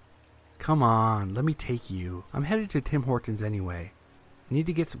 Come on, let me take you. I'm headed to Tim Hortons anyway. I need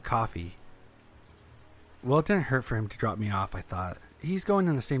to get some coffee. Well, it didn't hurt for him to drop me off, I thought. He's going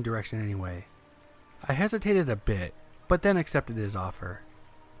in the same direction anyway. I hesitated a bit, but then accepted his offer.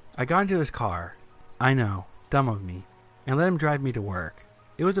 I got into his car. I know, dumb of me, and let him drive me to work.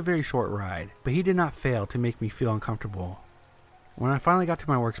 It was a very short ride, but he did not fail to make me feel uncomfortable. When I finally got to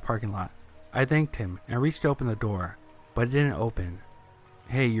my work's parking lot, I thanked him and reached to open the door, but it didn't open.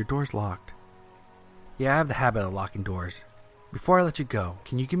 Hey, your door's locked. Yeah, I have the habit of locking doors. Before I let you go,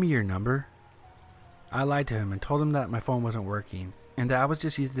 can you give me your number? I lied to him and told him that my phone wasn't working, and that I was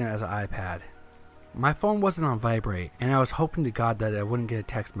just using it as an iPad. My phone wasn't on vibrate, and I was hoping to God that I wouldn't get a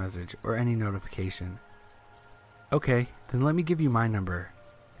text message or any notification. Okay, then let me give you my number.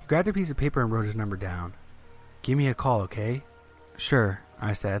 He grabbed a piece of paper and wrote his number down. Give me a call, okay? Sure,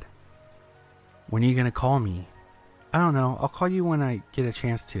 I said. When are you gonna call me? I don't know, I'll call you when I get a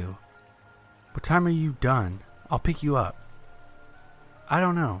chance to. What time are you done? I'll pick you up. I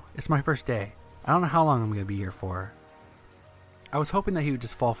don't know, it's my first day. I don't know how long I'm gonna be here for. I was hoping that he would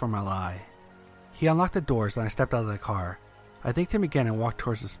just fall for my lie. He unlocked the doors and I stepped out of the car. I thanked him again and walked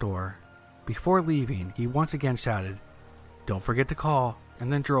towards the store. Before leaving, he once again shouted, "Don't forget to call,"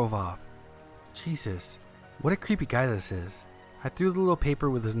 and then drove off. Jesus, what a creepy guy this is. I threw the little paper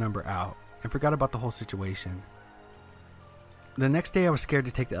with his number out and forgot about the whole situation. The next day I was scared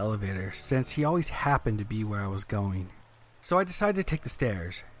to take the elevator since he always happened to be where I was going. So I decided to take the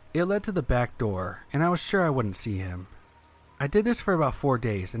stairs. It led to the back door and I was sure I wouldn't see him. I did this for about 4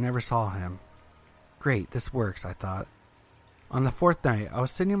 days and never saw him. Great, this works, I thought. On the fourth night, I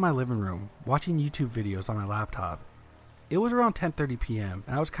was sitting in my living room watching YouTube videos on my laptop. It was around 10:30 p.m.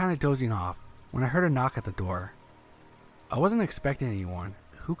 and I was kind of dozing off when I heard a knock at the door. I wasn't expecting anyone.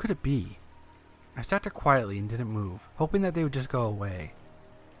 Who could it be? I sat there quietly and didn't move, hoping that they would just go away.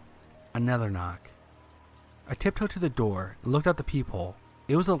 Another knock. I tiptoed to the door and looked out the peephole.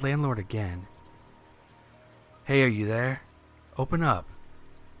 It was the landlord again. Hey, are you there? Open up.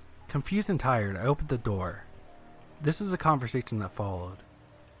 Confused and tired, I opened the door. This is the conversation that followed.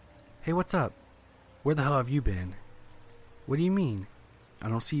 Hey, what's up? Where the hell have you been? What do you mean? I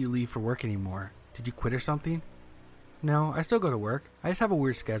don't see you leave for work anymore. Did you quit or something? No, I still go to work. I just have a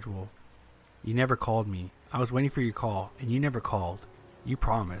weird schedule. You never called me. I was waiting for your call, and you never called. You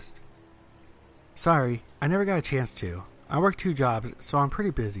promised. Sorry, I never got a chance to. I work 2 jobs, so I'm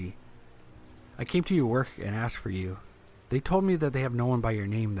pretty busy. I came to your work and asked for you. They told me that they have no one by your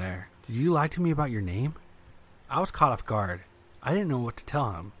name there. Did you lie to me about your name? I was caught off guard. I didn't know what to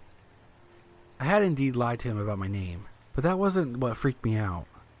tell him. I had indeed lied to him about my name, but that wasn't what freaked me out.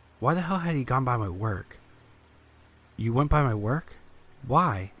 Why the hell had he gone by my work? You went by my work?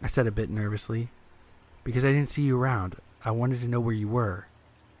 Why? I said a bit nervously. Because I didn't see you around. I wanted to know where you were.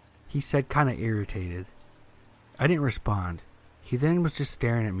 He said, kind of irritated. I didn't respond. He then was just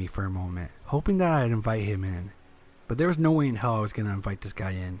staring at me for a moment, hoping that I'd invite him in. But there was no way in hell I was going to invite this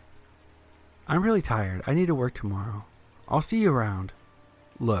guy in. I'm really tired. I need to work tomorrow. I'll see you around.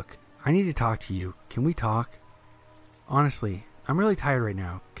 Look, I need to talk to you. Can we talk? Honestly, I'm really tired right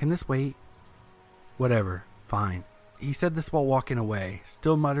now. Can this wait? Whatever. Fine. He said this while walking away,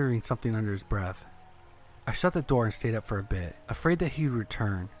 still muttering something under his breath. I shut the door and stayed up for a bit, afraid that he would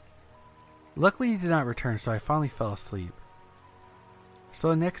return. Luckily he did not return, so I finally fell asleep. So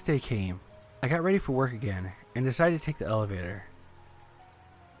the next day came. I got ready for work again and decided to take the elevator.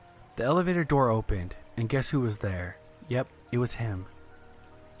 The elevator door opened, and guess who was there? Yep, it was him.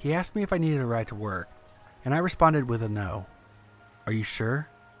 He asked me if I needed a ride to work, and I responded with a no. Are you sure?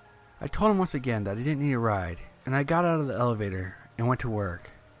 I told him once again that I didn't need a ride, and I got out of the elevator and went to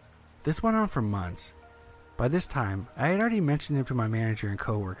work. This went on for months. By this time, I had already mentioned him to my manager and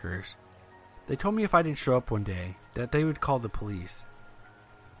coworkers. They told me if I didn't show up one day, that they would call the police.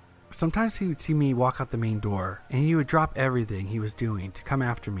 Sometimes he would see me walk out the main door, and he would drop everything he was doing to come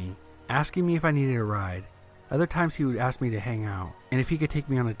after me, asking me if I needed a ride. Other times he would ask me to hang out, and if he could take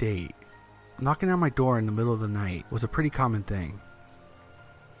me on a date. Knocking on my door in the middle of the night was a pretty common thing.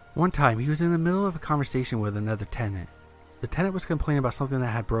 One time, he was in the middle of a conversation with another tenant. The tenant was complaining about something that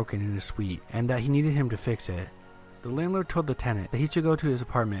had broken in his suite, and that he needed him to fix it. The landlord told the tenant that he should go to his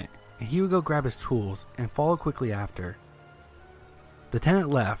apartment, and he would go grab his tools and follow quickly after. The tenant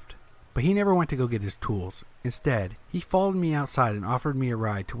left, but he never went to go get his tools. Instead, he followed me outside and offered me a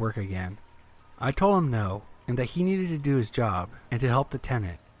ride to work again. I told him no, and that he needed to do his job and to help the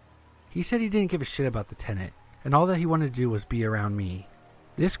tenant. He said he didn't give a shit about the tenant, and all that he wanted to do was be around me.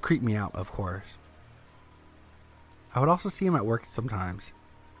 This creeped me out, of course. I would also see him at work sometimes.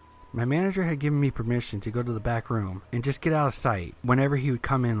 My manager had given me permission to go to the back room and just get out of sight whenever he would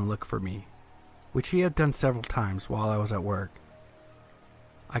come in and look for me, which he had done several times while I was at work.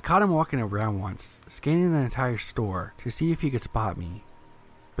 I caught him walking around once, scanning the entire store to see if he could spot me,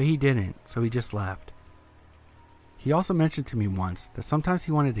 but he didn't, so he just left. He also mentioned to me once that sometimes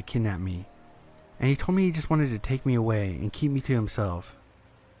he wanted to kidnap me, and he told me he just wanted to take me away and keep me to himself.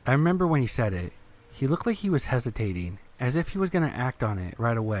 I remember when he said it, he looked like he was hesitating, as if he was going to act on it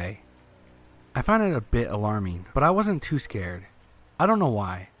right away. I found it a bit alarming, but I wasn't too scared. I don't know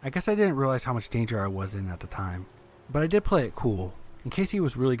why. I guess I didn't realize how much danger I was in at the time, but I did play it cool, in case he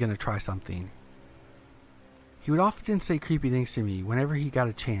was really going to try something. He would often say creepy things to me whenever he got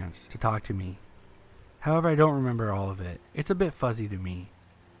a chance to talk to me. However, I don't remember all of it. It's a bit fuzzy to me.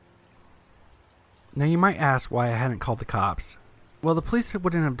 Now you might ask why I hadn't called the cops. Well, the police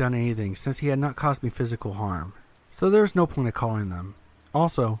wouldn't have done anything since he had not caused me physical harm, so there was no point of calling them.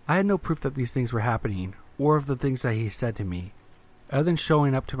 Also, I had no proof that these things were happening, or of the things that he said to me, other than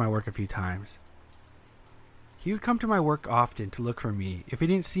showing up to my work a few times. He would come to my work often to look for me if he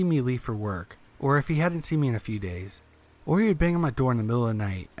didn't see me leave for work, or if he hadn't seen me in a few days. Or he would bang on my door in the middle of the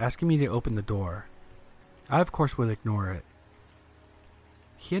night, asking me to open the door. I, of course, would ignore it.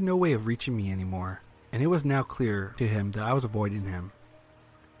 He had no way of reaching me anymore, and it was now clear to him that I was avoiding him.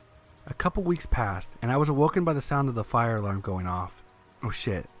 A couple weeks passed, and I was awoken by the sound of the fire alarm going off. Oh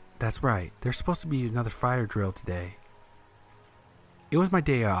shit, that's right, there's supposed to be another fire drill today. It was my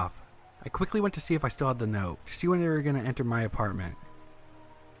day off. I quickly went to see if I still had the note, to see when they were going to enter my apartment.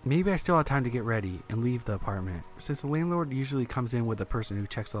 Maybe I still had time to get ready and leave the apartment, since the landlord usually comes in with the person who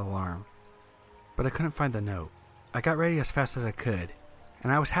checks the alarm. But I couldn't find the note. I got ready as fast as I could,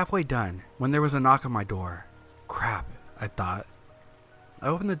 and I was halfway done when there was a knock on my door. Crap, I thought. I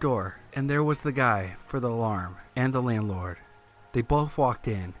opened the door, and there was the guy for the alarm and the landlord. They both walked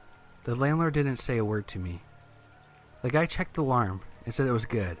in. The landlord didn't say a word to me. The guy checked the alarm and said it was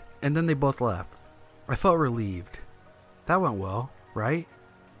good, and then they both left. I felt relieved. That went well, right?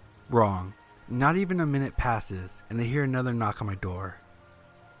 Wrong. Not even a minute passes, and they hear another knock on my door.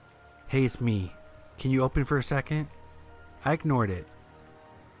 Hey, it's me. Can you open for a second? I ignored it.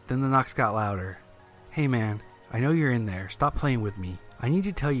 Then the knocks got louder. Hey man, I know you're in there. Stop playing with me. I need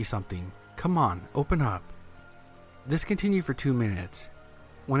to tell you something. Come on, open up. This continued for 2 minutes.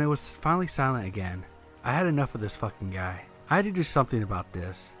 When it was finally silent again, I had enough of this fucking guy. I had to do something about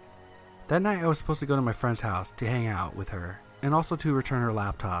this. That night I was supposed to go to my friend's house to hang out with her, and also to return her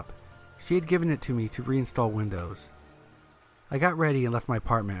laptop. She had given it to me to reinstall Windows. I got ready and left my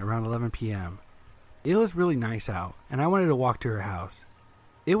apartment around 11 p.m. It was really nice out, and I wanted to walk to her house.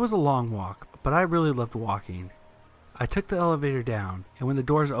 It was a long walk, but I really loved walking. I took the elevator down, and when the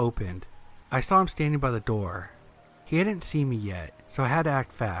doors opened, I saw him standing by the door. He hadn't seen me yet, so I had to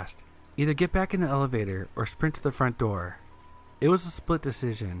act fast. Either get back in the elevator or sprint to the front door. It was a split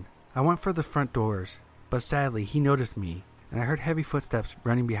decision. I went for the front doors, but sadly he noticed me, and I heard heavy footsteps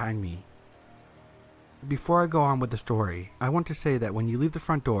running behind me. Before I go on with the story, I want to say that when you leave the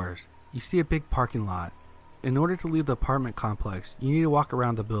front doors, you see a big parking lot. In order to leave the apartment complex, you need to walk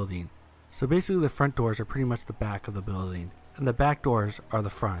around the building. So basically the front doors are pretty much the back of the building, and the back doors are the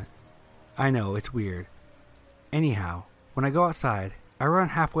front. I know, it's weird. Anyhow, when I go outside, I ran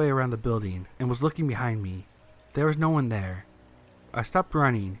halfway around the building and was looking behind me. There was no one there. I stopped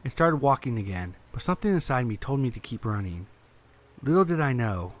running and started walking again, but something inside me told me to keep running. Little did I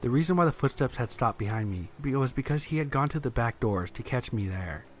know, the reason why the footsteps had stopped behind me was because he had gone to the back doors to catch me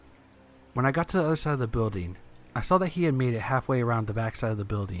there. When I got to the other side of the building, I saw that he had made it halfway around the back side of the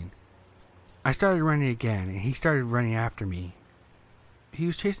building. I started running again, and he started running after me. He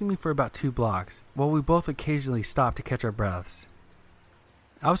was chasing me for about 2 blocks, while we both occasionally stopped to catch our breaths.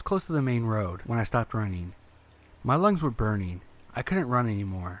 I was close to the main road when I stopped running. My lungs were burning. I couldn't run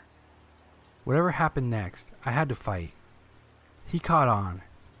anymore. Whatever happened next, I had to fight. He caught on.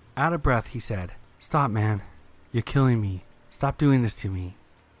 Out of breath, he said, "Stop, man. You're killing me. Stop doing this to me."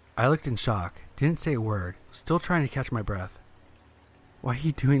 I looked in shock, didn't say a word, still trying to catch my breath. "Why are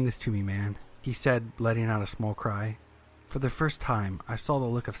you doing this to me, man?" he said, letting out a small cry. For the first time, I saw the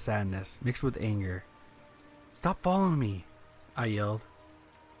look of sadness mixed with anger. "Stop following me," I yelled.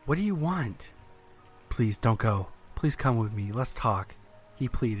 "What do you want?" "Please don't go. Please come with me. Let's talk," he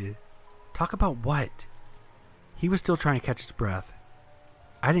pleaded. "Talk about what?" He was still trying to catch his breath.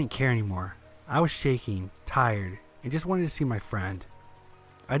 I didn't care anymore. I was shaking, tired, and just wanted to see my friend.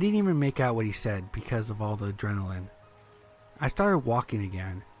 I didn't even make out what he said because of all the adrenaline. I started walking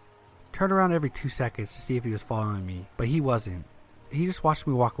again. Turned around every 2 seconds to see if he was following me, but he wasn't. He just watched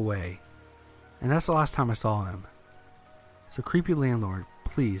me walk away. And that's the last time I saw him. So creepy landlord,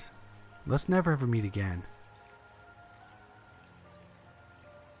 please, let's never ever meet again.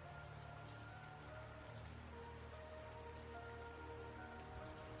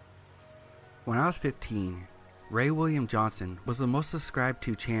 When I was 15, Ray William Johnson was the most subscribed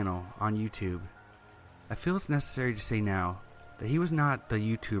to channel on YouTube. I feel it's necessary to say now that he was not the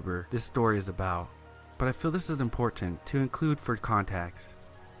YouTuber this story is about, but I feel this is important to include for context.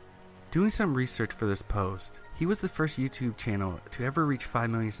 Doing some research for this post, he was the first YouTube channel to ever reach 5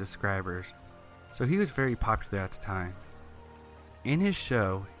 million subscribers, so he was very popular at the time. In his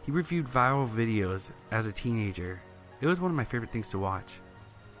show, he reviewed viral videos as a teenager. It was one of my favorite things to watch.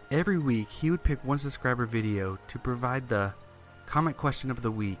 Every week, he would pick one subscriber video to provide the comment question of the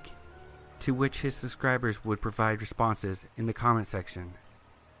week, to which his subscribers would provide responses in the comment section.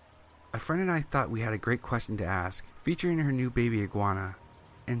 A friend and I thought we had a great question to ask, featuring her new baby iguana,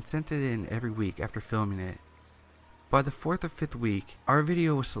 and sent it in every week after filming it. By the 4th or 5th week, our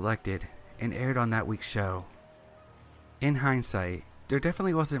video was selected and aired on that week's show. In hindsight, there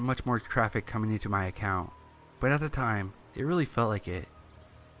definitely wasn't much more traffic coming into my account, but at the time, it really felt like it.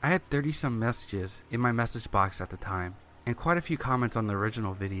 I had 30-some messages in my message box at the time, and quite a few comments on the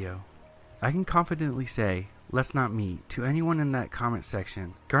original video. I can confidently say, "Let's not meet" to anyone in that comment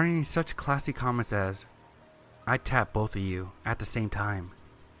section, garnering such classy comments as, "I'd tap both of you at the same time.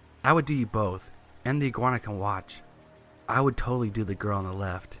 I would do you both, and the iguana can watch. I would totally do the girl on the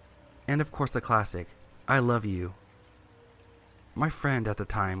left." And of course the classic, "I love you." My friend at the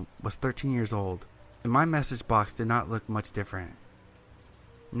time was 13 years old, and my message box did not look much different.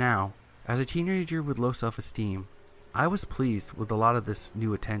 Now, as a teenager with low self-esteem, I was pleased with a lot of this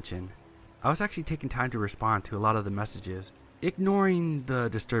new attention. I was actually taking time to respond to a lot of the messages, ignoring the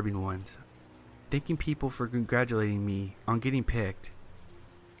disturbing ones, thanking people for congratulating me on getting picked,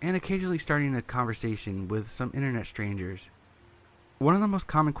 and occasionally starting a conversation with some internet strangers. One of the most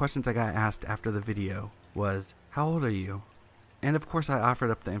common questions I got asked after the video was, "How old are you?" And of course I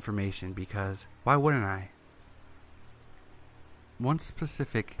offered up the information because why wouldn't I? One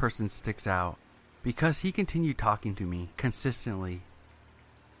specific person sticks out because he continued talking to me consistently.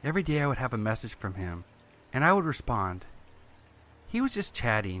 Every day I would have a message from him, and I would respond. He was just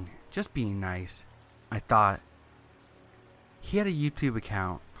chatting, just being nice, I thought. He had a YouTube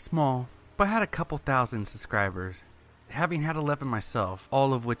account, small, but had a couple thousand subscribers. Having had 11 myself,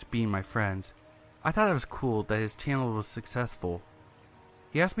 all of which being my friends, I thought it was cool that his channel was successful.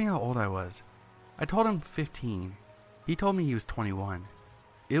 He asked me how old I was. I told him 15. He told me he was 21.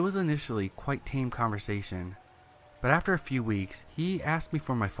 It was initially quite tame conversation, but after a few weeks, he asked me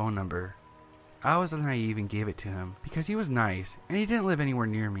for my phone number. I was naive and gave it to him because he was nice and he didn't live anywhere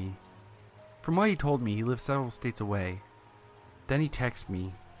near me. From what he told me, he lived several states away. Then he texted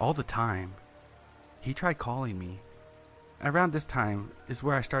me all the time. He tried calling me. Around this time is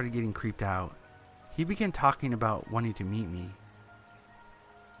where I started getting creeped out. He began talking about wanting to meet me.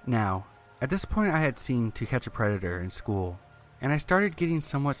 Now, at this point I had seen To Catch a Predator in school, and I started getting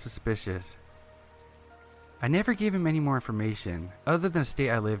somewhat suspicious. I never gave him any more information other than the state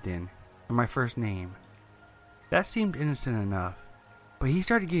I lived in and my first name. That seemed innocent enough, but he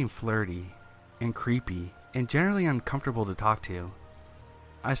started getting flirty and creepy and generally uncomfortable to talk to.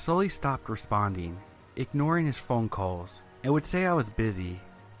 I slowly stopped responding, ignoring his phone calls, and would say I was busy.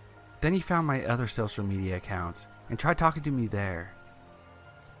 Then he found my other social media accounts and tried talking to me there.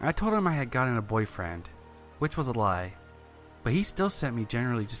 I told him I had gotten a boyfriend, which was a lie, but he still sent me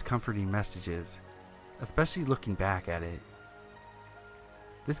generally discomforting messages, especially looking back at it.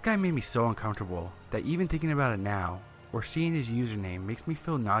 This guy made me so uncomfortable that even thinking about it now, or seeing his username, makes me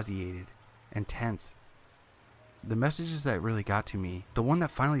feel nauseated and tense. The messages that really got to me, the one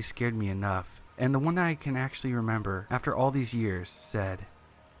that finally scared me enough, and the one that I can actually remember after all these years, said,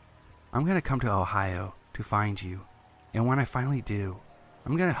 "I'm gonna come to Ohio to find you, and when I finally do,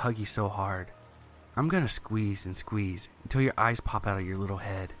 I'm gonna hug you so hard. I'm gonna squeeze and squeeze until your eyes pop out of your little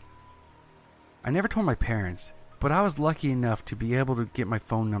head." I never told my parents, but I was lucky enough to be able to get my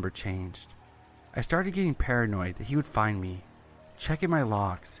phone number changed. I started getting paranoid that he would find me, checking my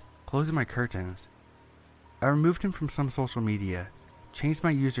locks, closing my curtains. I removed him from some social media, changed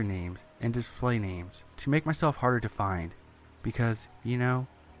my usernames and display names to make myself harder to find, because, I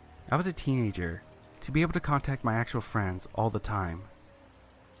was a teenager, to be able to contact my actual friends all the time.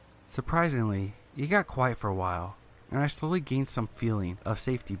 Surprisingly, it got quiet for a while, and I slowly gained some feeling of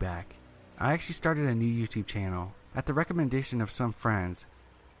safety back. I actually started a new YouTube channel at the recommendation of some friends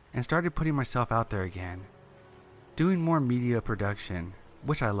and started putting myself out there again, doing more media production,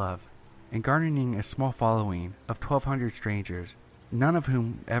 which I love, and garnering a small following of 1,200 strangers, none of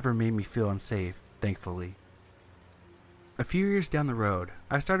whom ever made me feel unsafe, thankfully. A few years down the road,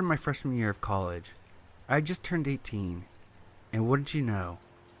 I started my freshman year of college. I had just turned 18, and wouldn't you know,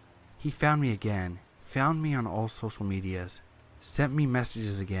 he found me again, found me on all social medias, sent me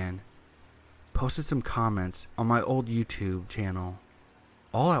messages again, posted some comments on my old YouTube channel.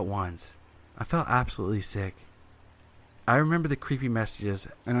 All at once. I felt absolutely sick. I remember the creepy messages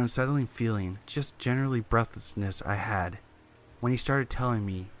and unsettling feeling, just generally breathlessness I had when he started telling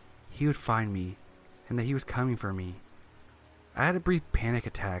me he would find me and that he was coming for me. I had a brief panic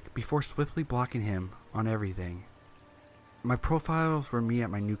attack before swiftly blocking him on everything. My profiles were me at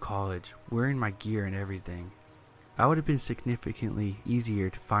my new college, wearing my gear and everything. I would have been significantly easier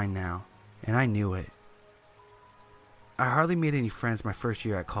to find now, and I knew it. I hardly made any friends my first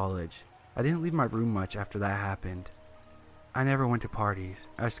year at college. I didn't leave my room much after that happened. I never went to parties.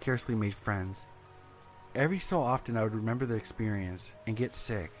 I scarcely made friends. Every so often I would remember the experience and get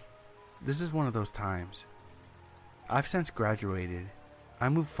sick. This is one of those times. I've since graduated. I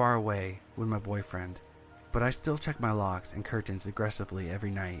moved far away with my boyfriend, but I still check my locks and curtains aggressively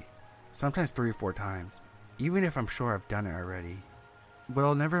every night, sometimes 3 or 4 times, even if I'm sure I've done it already. What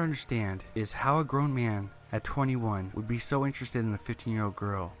I'll never understand is how a grown man at 21 would be so interested in a 15-year-old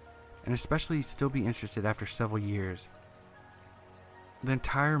girl, and especially still be interested after several years. The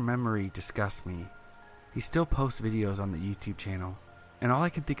entire memory disgusts me. He still posts videos on the YouTube channel, and all I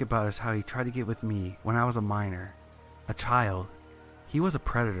can think about is how he tried to get with me when I was a minor, a child. He was a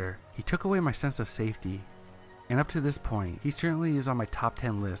predator. He took away my sense of safety, and up to this point, he certainly is on my top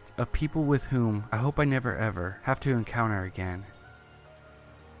 10 list of people with whom I hope I never ever have to encounter again.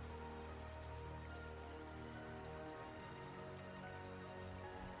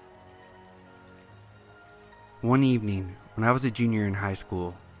 One evening, when I was a junior in high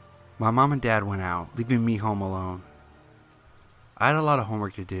school, my mom and dad went out, leaving me home alone. I had a lot of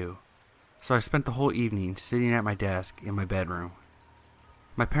homework to do, so I spent the whole evening sitting at my desk in my bedroom.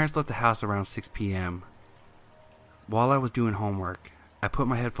 My parents left the house around 6 p.m. While I was doing homework, I put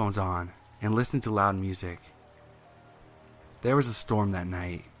my headphones on and listened to loud music. There was a storm that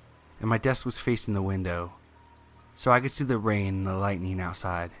night, and my desk was facing the window, so I could see the rain and the lightning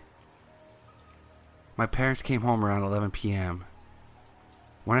outside. My parents came home around 11 p.m.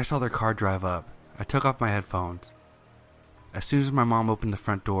 When I saw their car drive up, I took off my headphones. As soon as my mom opened the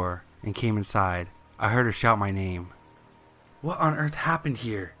front door and came inside, I heard her shout my name. "What on earth happened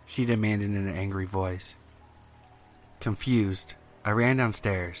here?" she demanded in an angry voice. Confused, I ran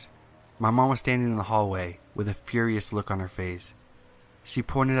downstairs. My mom was standing in the hallway with a furious look on her face. She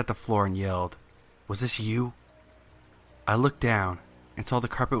pointed at the floor and yelled, "Was this you?" I looked down and saw the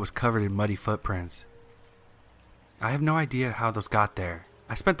carpet was covered in muddy footprints. I have no idea how those got there.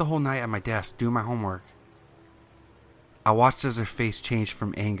 I spent the whole night at my desk doing my homework. I watched as her face changed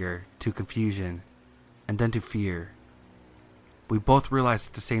from anger to confusion, and then to fear. We both realized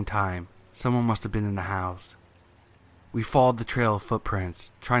at the same time someone must have been in the house. We followed the trail of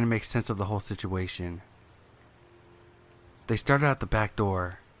footprints, trying to make sense of the whole situation. They started at the back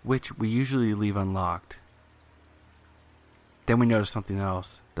door, which we usually leave unlocked. Then we noticed something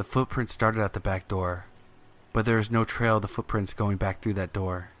else. The footprints started at the back door, but there is no trail of the footprints going back through that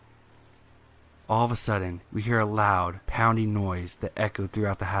door. All of a sudden, we hear a loud, pounding noise that echoed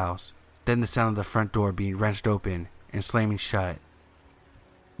throughout the house, then the sound of the front door being wrenched open and slamming shut.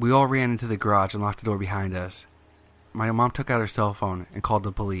 We all ran into the garage and locked the door behind us. My mom took out her cell phone and called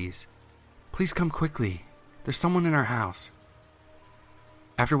the police. "Please come quickly. There's someone in our house."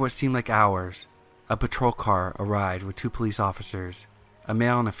 After what seemed like hours, a patrol car arrived with 2 police officers, a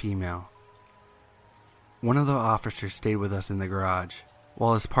male and a female. One of the officers stayed with us in the garage,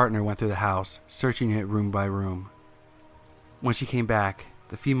 while his partner went through the house, searching it room by room. When she came back,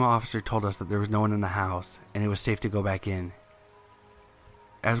 the female officer told us that there was no one in the house and it was safe to go back in.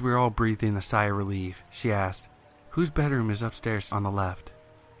 As we were all breathing a sigh of relief, she asked, "Whose bedroom is upstairs on the left?"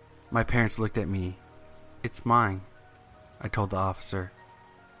 My parents looked at me. "It's mine," I told the officer.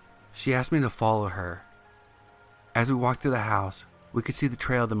 She asked me to follow her. As we walked through the house, we could see the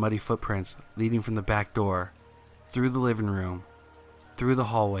trail of the muddy footprints leading from the back door, through the living room, through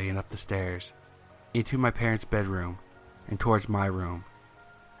the hallway and up the stairs, into my parents' bedroom, and towards my room.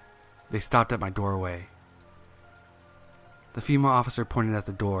 They stopped at my doorway. The female officer pointed at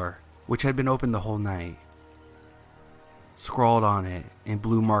the door, which had been open the whole night. Scrawled on it in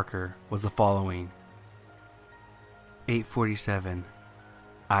blue marker was the following: 8:47,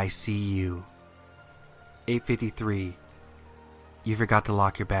 I see you. 8:53, you forgot to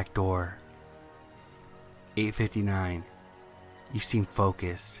lock your back door. 8:59, you seem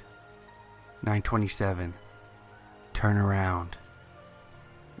focused. 9:27, turn around.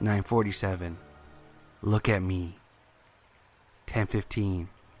 9:47, look at me. 10:15,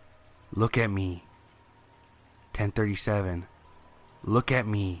 look at me. 10:37, look at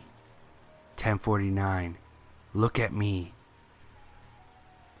me. 10:49, look at me.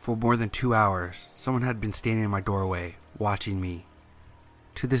 For more than 2 hours, someone had been standing in my doorway, watching me.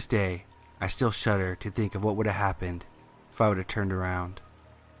 To this day, I still shudder to think of what would have happened if I would have turned around.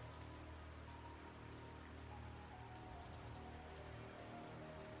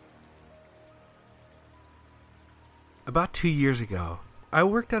 About 2 years ago, I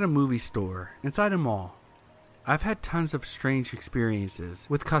worked at a movie store inside a mall. I've had tons of strange experiences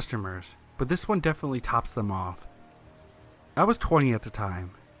with customers, but this one definitely tops them off. I was 20 at the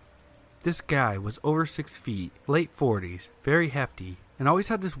time. This guy was over 6 feet, late 40s, very hefty, and always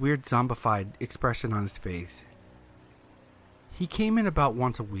had this weird zombified expression on his face. He came in about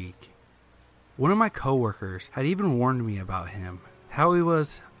once a week. One of my coworkers had even warned me about him, how he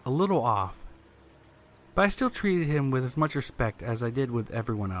was a little off. But I still treated him with as much respect as I did with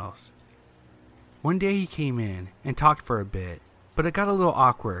everyone else. One day he came in and talked for a bit, but it got a little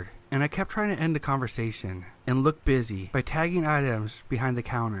awkward, and I kept trying to end the conversation and look busy by tagging items behind the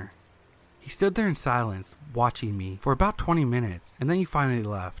counter. He stood there in silence, watching me for about 20 minutes, and then he finally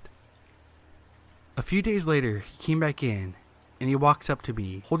left. A few days later, he came back in, and he walks up to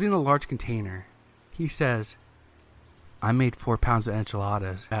me, holding a large container. He says, "I made 4 pounds of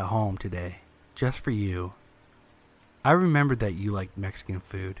enchiladas at home today, just for you. I remembered that you liked Mexican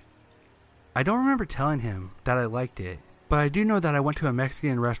food." I don't remember telling him that I liked it, but I do know that I went to a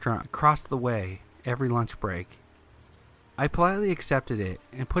Mexican restaurant across the way every lunch break. I politely accepted it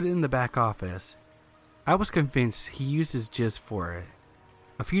and put it in the back office. I was convinced he used his jizz for it.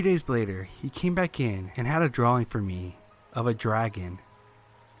 A few days later, he came back in and had a drawing for me of a dragon.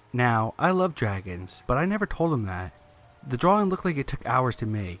 Now, I love dragons, but I never told him that. The drawing looked like it took hours to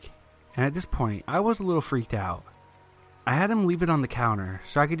make, and at this point, I was a little freaked out. I had him leave it on the counter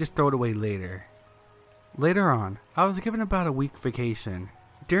so I could just throw it away later. Later on, I was given about a week vacation.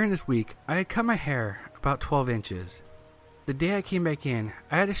 During this week, I had cut my hair about 12 inches. The day I came back in,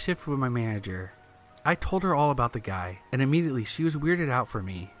 I had a shift with my manager. I told her all about the guy, and immediately she was weirded out for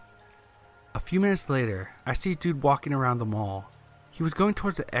me. A few minutes later, I see a dude walking around the mall. He was going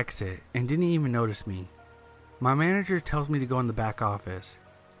towards the exit and didn't even notice me. My manager tells me to go in the back office.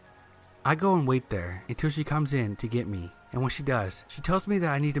 I go and wait there until she comes in to get me, and when she does, she tells me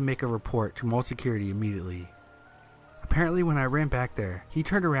that I need to make a report to mall security immediately. Apparently when I ran back there, he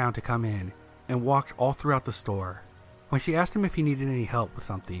turned around to come in and walked all throughout the store. When she asked him if he needed any help with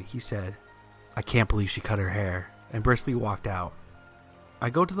something, he said, "I can't believe she cut her hair," and briskly walked out. I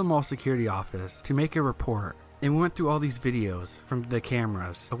go to the mall security office to make a report, and we went through all these videos from the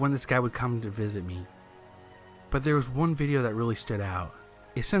cameras of when this guy would come to visit me. But there was one video that really stood out.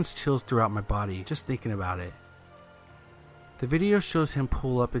 It sends chills throughout my body just thinking about it. The video shows him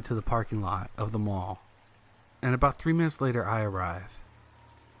pull up into the parking lot of the mall, and about 3 minutes later I arrive.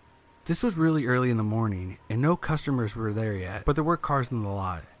 This was really early in the morning, and no customers were there yet, but there were cars in the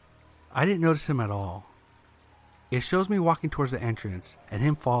lot. I didn't notice him at all. It shows me walking towards the entrance, and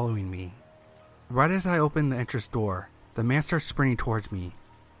him following me. Right as I open the entrance door, the man starts sprinting towards me.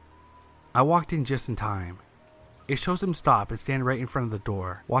 I walked in just in time. It shows him stop and stand right in front of the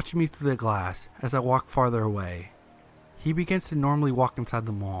door, watching me through the glass as I walk farther away. He begins to normally walk inside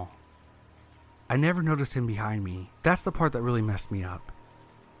the mall. I never noticed him behind me. That's the part that really messed me up.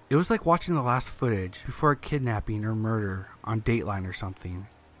 It was like watching the last footage before a kidnapping or murder on Dateline or something.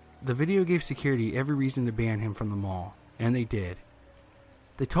 The video gave security every reason to ban him from the mall, and they did.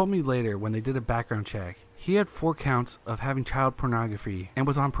 They told me later when they did a background check, he had 4 counts of having child pornography and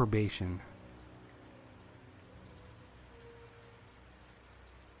was on probation.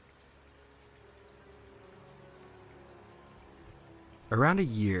 Around a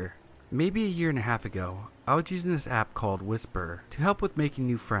year, maybe a year and a half ago, I was using this app called Whisper to help with making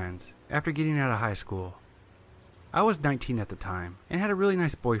new friends after getting out of high school. I was 19 at the time and had a really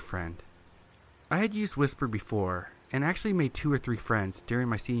nice boyfriend. I had used Whisper before and actually made 2 or 3 friends during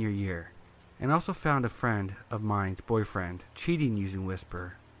my senior year, and also found a friend of mine's boyfriend cheating using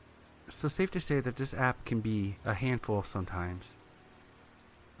Whisper. So safe to say that this app can be a handful sometimes.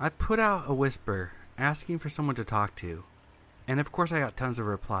 I put out a Whisper asking for someone to talk to, and of course I got tons of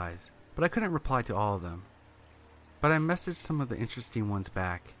replies, but I couldn't reply to all of them. But I messaged some of the interesting ones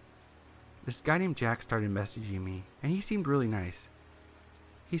back. This guy named Jack started messaging me, and he seemed really nice.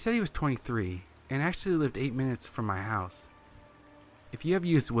 He said he was 23 and actually lived 8 minutes from my house. If you have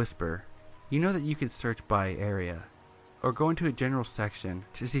used Whisper, you know that you can search by area, or go into a general section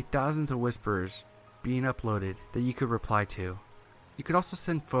to see thousands of whispers being uploaded that you could reply to. You could also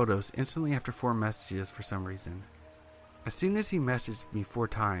send photos instantly after 4 messages for some reason. As soon as he messaged me 4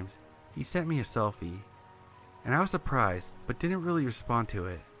 times, he sent me a selfie, and I was surprised but didn't really respond to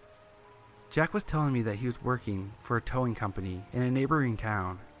it. Jack was telling me that he was working for a towing company in a neighboring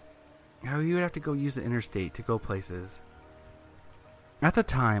town, how he would have to go use the interstate to go places. At the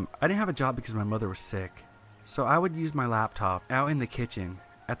time, I didn't have a job because my mother was sick, so I would use my laptop out in the kitchen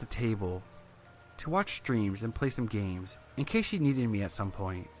at the table to watch streams and play some games in case she needed me at some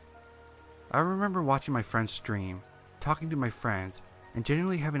point. I remember watching my friends stream, talking to my friends, and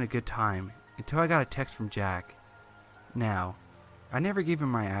genuinely having a good time until I got a text from Jack. Now, I never gave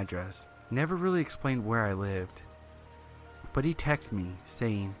him my address, never really explained where I lived, but he texted me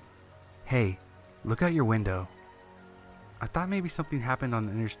saying, "Hey, look out your window." I thought maybe something happened on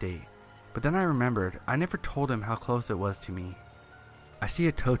the interstate, but then I remembered I never told him how close it was to me. I see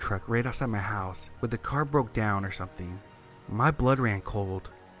a tow truck right outside my house where the car broke down or something. My blood ran cold.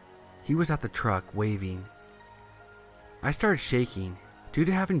 He was at the truck waving. I started shaking. Due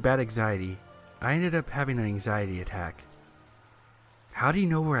to having bad anxiety, I ended up having an anxiety attack. "How do you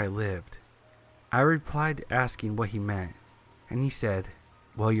know where I lived?" I replied asking what he meant, and he said,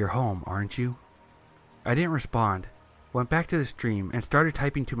 "Well, you're home, aren't you?" I didn't respond, went back to the stream and started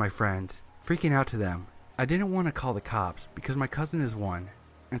typing to my friends, freaking out to them. I didn't want to call the cops because my cousin is one,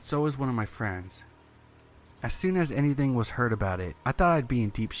 and so is one of my friends. As soon as anything was heard about it, I thought I'd be in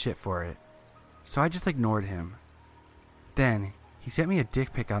deep shit for it, so I just ignored him. Then, he sent me a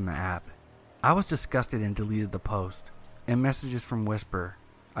dick pic on the app. I was disgusted and deleted the post, and messages from Whisper.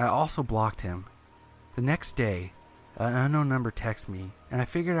 I also blocked him. The next day, an unknown number texted me, and I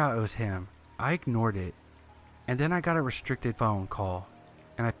figured out it was him. I ignored it, and then I got a restricted phone call,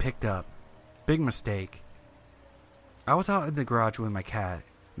 and I picked up. Big mistake. I was out in the garage with my cat,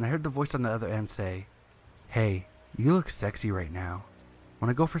 and I heard the voice on the other end say, "Hey, you look sexy right now.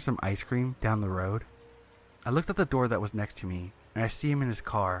 Wanna go for some ice cream down the road?" I looked at the door that was next to me, and I see him in his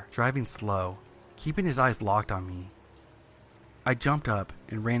car, driving slow, keeping his eyes locked on me. I jumped up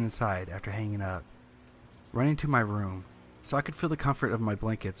and ran inside after hanging up, running to my room so I could feel the comfort of my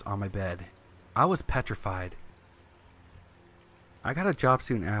blankets on my bed. I was petrified. I got a job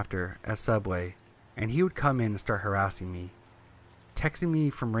soon after at Subway, and he would come in and start harassing me, texting me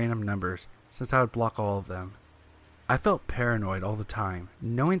from random numbers since I would block all of them. I felt paranoid all the time,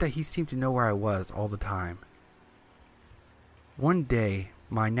 knowing that he seemed to know where I was all the time. One day,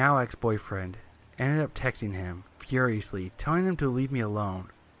 my now ex-boyfriend ended up texting him furiously, telling him to leave me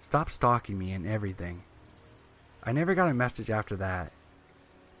alone, stop stalking me and everything. I never got a message after that,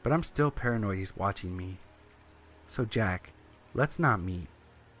 but I'm still paranoid he's watching me. So Jack, let's not meet.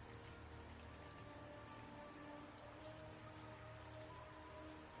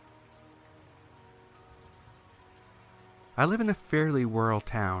 I live in a fairly rural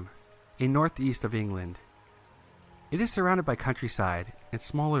town in northeast of England. It is surrounded by countryside and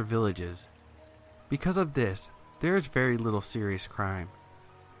smaller villages. Because of this, there is very little serious crime.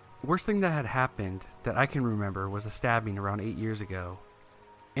 The worst thing that had happened that I can remember was a stabbing around 8 years ago.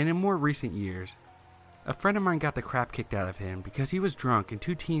 And in more recent years, a friend of mine got the crap kicked out of him because he was drunk and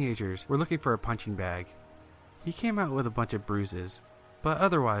 2 teenagers were looking for a punching bag. He came out with a bunch of bruises, but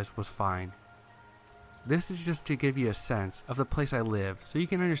otherwise was fine. This is just to give you a sense of the place I live so you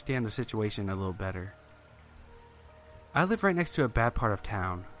can understand the situation a little better. I live right next to a bad part of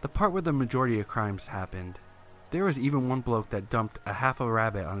town, the part where the majority of crimes happened. There was even one bloke that dumped a half a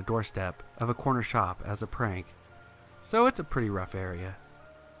rabbit on a doorstep of a corner shop as a prank, so it's a pretty rough area.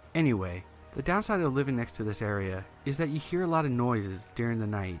 Anyway, The downside of living next to this area is that you hear a lot of noises during the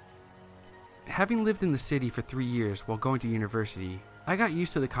night. Having lived in the city for 3 years while going to university, I got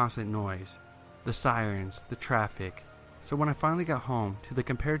used to the constant noise, the sirens, the traffic, so when I finally got home to the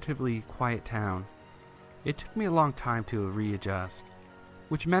comparatively quiet town, it took me a long time to readjust,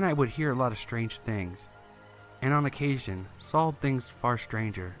 which meant I would hear a lot of strange things, and on occasion saw things far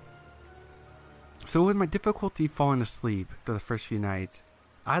stranger. So with my difficulty falling asleep for the first few nights,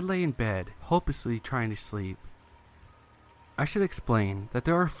 I'd lay in bed, hopelessly trying to sleep. I should explain that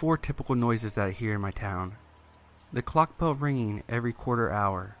there are 4 typical noises that I hear in my town. The clock bell ringing every quarter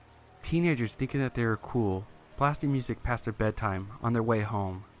hour, teenagers thinking that they are cool, blasting music past their bedtime on their way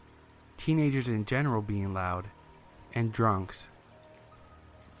home, teenagers in general being loud, and drunks.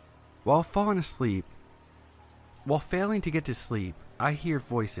 While failing to get to sleep, I hear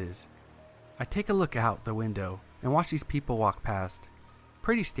voices. I take a look out the window and watch these people walk past.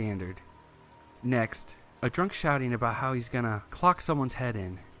 Pretty standard. Next, a drunk shouting about how he's gonna clock someone's head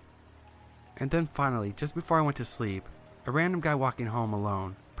in. And then finally, just before I went to sleep, a random guy walking home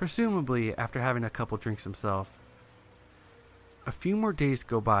alone, presumably after having a couple drinks himself. A few more days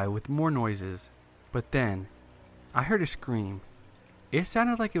go by with more noises, but then I heard a scream. It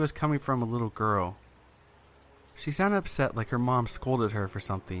sounded like it was coming from a little girl. She sounded upset, like her mom scolded her for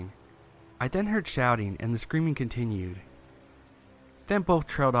something. I then heard shouting and the screaming continued. Then both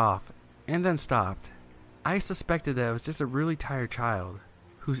trailed off and then stopped. I suspected that it was just a really tired child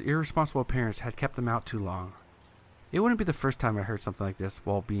whose irresponsible parents had kept them out too long. It wouldn't be the first time I heard something like this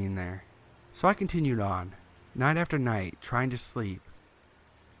while being there. So I continued on, night after night, trying to sleep.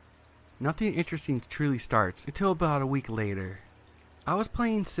 Nothing interesting truly starts until about a week later. I was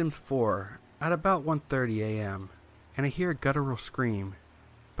playing Sims 4 at about 1:30 a.m. and I hear a guttural scream,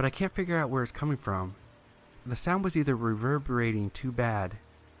 but I can't figure out where it's coming from. The sound was either reverberating too bad,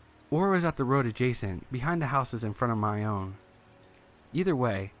 or it was at the road adjacent, behind the houses in front of my own. Either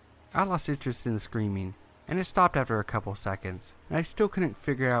way, I lost interest in the screaming, and it stopped after a couple seconds, and I still couldn't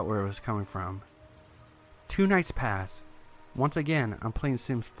figure out where it was coming from. 2 nights pass. Once again, I'm playing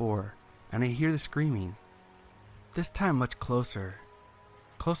Sims 4, and I hear the screaming. This time much closer.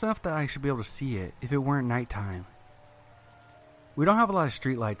 Close enough that I should be able to see it if it weren't nighttime. We don't have a lot of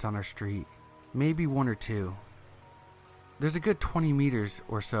streetlights on our street, maybe 1 or 2. There's a good 20 meters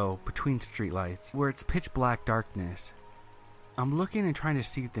or so between streetlights where it's pitch black darkness. I'm looking and trying to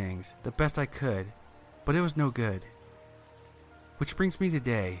see things the best I could, but it was no good. Which brings me to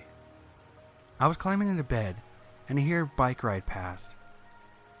today. I was climbing into bed and I hear a bike ride past.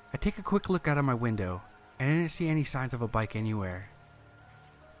 I take a quick look out of my window and I didn't see any signs of a bike anywhere.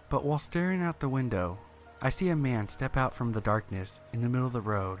 But while staring out the window, I see a man step out from the darkness in the middle of the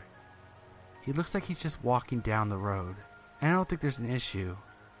road. He looks like he's just walking down the road, and I don't think there's an issue,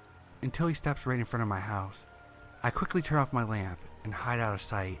 until he steps right in front of my house. I quickly turn off my lamp and hide out of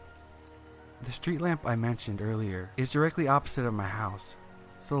sight. The street lamp I mentioned earlier is directly opposite of my house,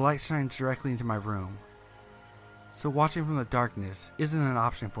 so the light shines directly into my room. So watching from the darkness isn't an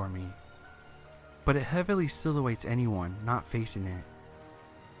option for me, but it heavily silhouettes anyone not facing it.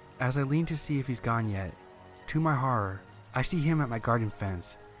 As I lean to see if he's gone yet, to my horror, I see him at my garden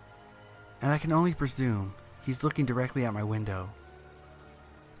fence, and I can only presume he's looking directly at my window.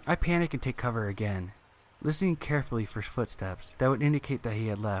 I panic and take cover again, listening carefully for footsteps that would indicate that he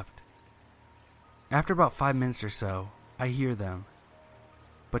had left. After about 5 minutes or so, I hear them,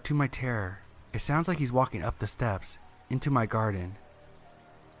 but to my terror, it sounds like he's walking up the steps into my garden.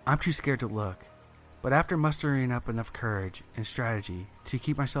 I'm too scared to look, but after mustering up enough courage and strategy to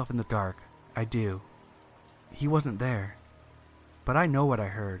keep myself in the dark, I do. He wasn't there, but I know what I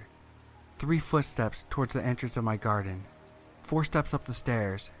heard. 3 footsteps towards the entrance of my garden, 4 steps up the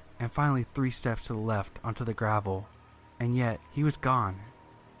stairs, and finally 3 steps to the left onto the gravel, and yet he was gone.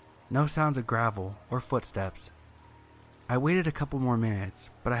 No sounds of gravel or footsteps. I waited a couple more minutes,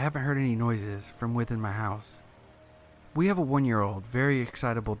 but I haven't heard any noises from within my house. We have a 1-year-old, very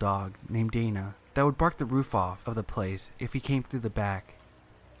excitable dog named Dana that would bark the roof off of the place if he came through the back.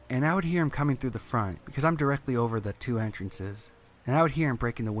 And I would hear him coming through the front because I'm directly over the 2 entrances, and I would hear him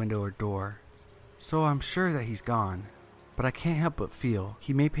breaking the window or door. So I'm sure that he's gone, but I can't help but feel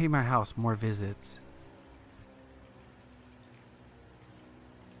he may pay my house more visits.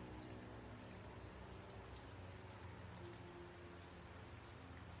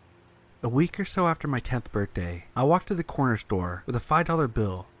 A week or so after my 10th birthday, I walked to the corner store with a $5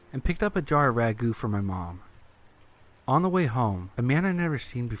 bill and picked up a jar of ragu for my mom. On the way home, a man I'd never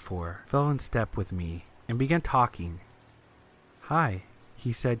seen before fell in step with me and began talking. "Hi,"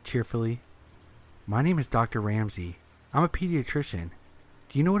 he said cheerfully. "My name is Dr. Ramsey. I'm a pediatrician.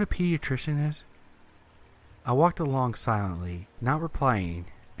 Do you know what a pediatrician is? I walked along silently, not replying,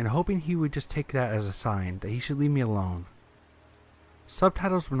 and hoping he would just take that as a sign that he should leave me alone.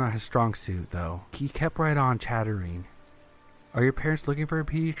 Subtitles were not his strong suit, though. He kept right on chattering. Are your parents looking for a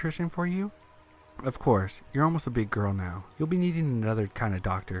pediatrician for you? Of course, you're almost a big girl now. You'll be needing another kind of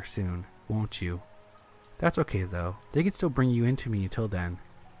doctor soon, won't you? That's okay though. They can still bring you into me until then.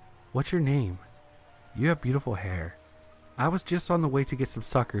 What's your name? You have beautiful hair. I was just on the way to get some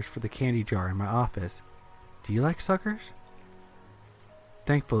suckers for the candy jar in my office. Do you like suckers?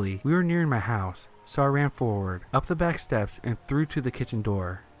 Thankfully, we were nearing my house, so I ran forward, up the back steps, and through to the kitchen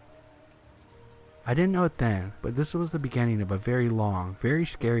door. I didn't know it then, but this was the beginning of a very long, very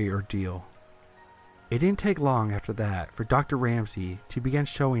scary ordeal. It didn't take long after that for Dr. Ramsey to begin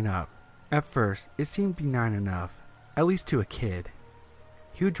showing up. At first, it seemed benign enough, at least to a kid.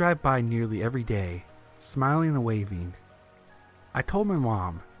 He would drive by nearly every day, smiling and waving. I told my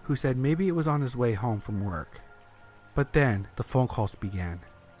mom, who said maybe it was on his way home from work. But then, the phone calls began.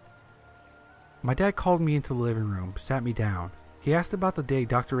 My dad called me into the living room, sat me down. He asked about the day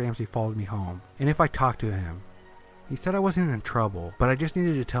Dr. Ramsey followed me home, and if I talked to him. He said I wasn't in trouble, but I just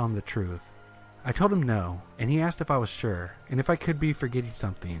needed to tell him the truth. I told him no, and he asked if I was sure, and if I could be forgetting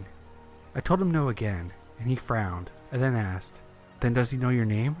something. I told him no again, and he frowned, and then asked, "Then does he know your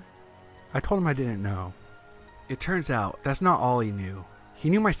name?" I told him I didn't know. It turns out that's not all he knew. He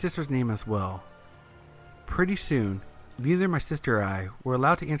knew my sister's name as well. Pretty soon, neither my sister or I were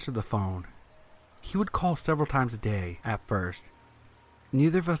allowed to answer the phone. He would call several times a day, at first,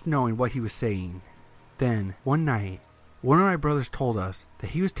 neither of us knowing what he was saying. Then, one night, one of my brothers told us that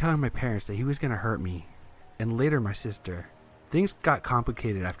he was telling my parents that he was going to hurt me, and later my sister. Things got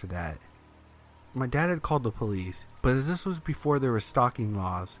complicated after that. My dad had called the police, but as this was before there were stalking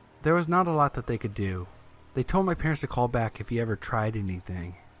laws, there was not a lot that they could do. They told my parents to call back if he ever tried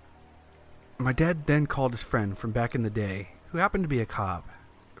anything. My dad then called his friend from back in the day, who happened to be a cop.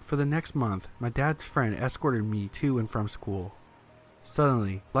 For the next month, my dad's friend escorted me to and from school.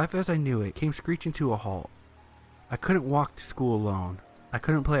 Suddenly, life as I knew it came screeching to a halt. I couldn't walk to school alone. I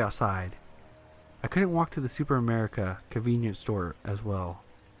couldn't play outside. I couldn't walk to the Super America convenience store as well.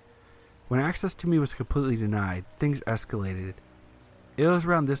 When access to me was completely denied, things escalated. It was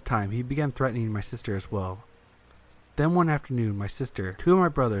around this time he began threatening my sister as well. Then one afternoon, my sister, two of my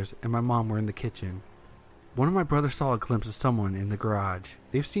brothers, and my mom were in the kitchen. One of my brothers saw a glimpse of someone in the garage.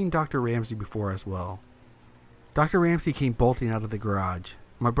 They've seen Dr. Ramsey before as well. Dr. Ramsey came bolting out of the garage,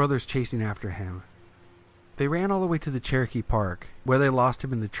 my brothers chasing after him. They ran all the way to the Cherokee Park, where they lost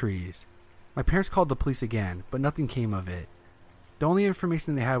him in the trees. My parents called the police again, but nothing came of it. The only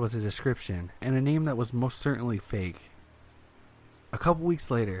information they had was a description, and a name that was most certainly fake. A couple weeks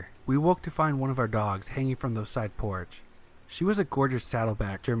later, we woke to find one of our dogs hanging from the side porch. She was a gorgeous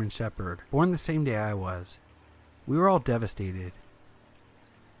saddleback German Shepherd, born the same day I was. We were all devastated.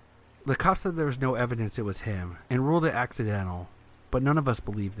 The cops said there was no evidence it was him, and ruled it accidental, but none of us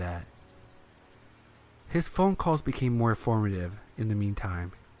believed that. His phone calls became more informative in the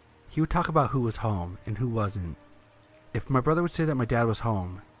meantime. He would talk about who was home and who wasn't. If my brother would say that my dad was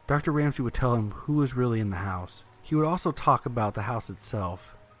home, Dr. Ramsey would tell him who was really in the house. He would also talk about the house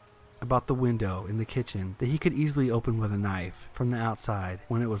itself, about the window in the kitchen that he could easily open with a knife from the outside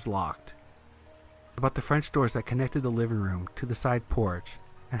when it was locked, about the French doors that connected the living room to the side porch,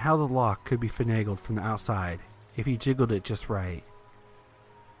 and how the lock could be finagled from the outside if he jiggled it just right.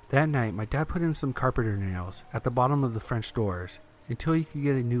 That night, my dad put in some carpenter nails at the bottom of the French doors until he could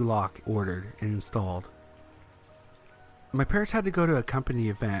get a new lock ordered and installed. My parents had to go to a company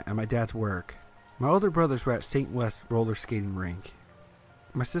event at my dad's work. My older brothers were at St. West roller skating rink.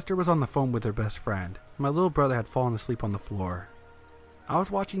 My sister was on the phone with her best friend. My little brother had fallen asleep on the floor. I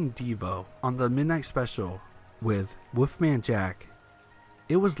was watching Devo on the midnight special with Wolfman Jack.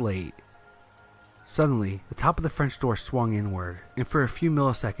 It was late. Suddenly, the top of the French door swung inward, and for a few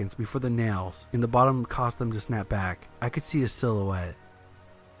milliseconds before the nails in the bottom caused them to snap back, I could see his silhouette.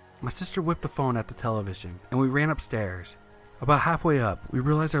 My sister whipped the phone at the television, and we ran upstairs. About halfway up, we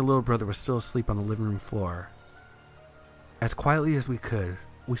realized our little brother was still asleep on the living room floor. As quietly as we could,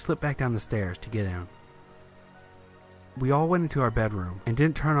 we slipped back down the stairs to get him. We all went into our bedroom and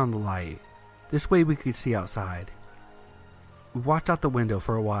didn't turn on the light. This way we could see outside. We watched out the window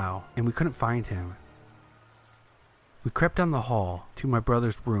for a while, and we couldn't find him. We crept down the hall to my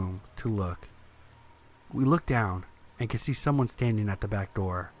brother's room to look. We looked down and could see someone standing at the back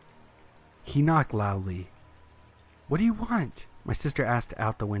door. He knocked loudly. "What do you want?" my sister asked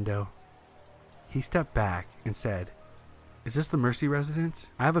out the window. He stepped back and said, "Is this the Mercy residence?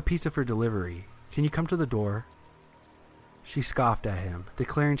 I have a pizza for delivery. Can you come to the door?" She scoffed at him,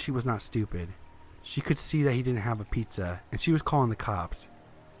 declaring she was not stupid. She could see that he didn't have a pizza, and she was calling the cops.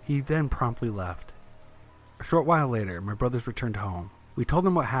 He then promptly left. A short while later, my brothers returned home. We told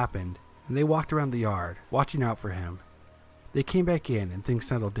them what happened, and they walked around the yard, watching out for him. They came back in, and things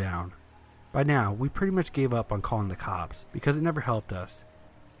settled down. By now, we pretty much gave up on calling the cops, because it never helped us.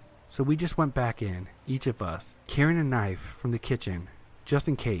 So we just went back in, each of us, carrying a knife from the kitchen, just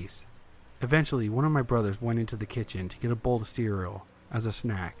in case. Eventually, one of my brothers went into the kitchen to get a bowl of cereal as a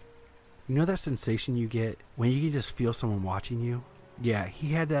snack. You know that sensation you get when you can just feel someone watching you? Yeah, he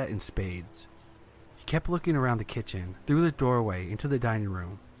had that in spades. He kept looking around the kitchen, through the doorway, into the dining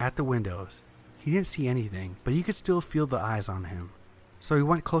room, at the windows. He didn't see anything, but you could still feel the eyes on him. So he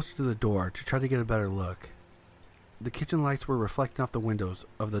went closer to the door to try to get a better look. The kitchen lights were reflecting off the windows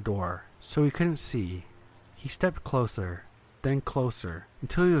of the door, so he couldn't see. He stepped closer, then closer,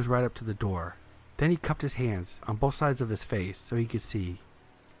 until he was right up to the door. Then he cupped his hands on both sides of his face so he could see.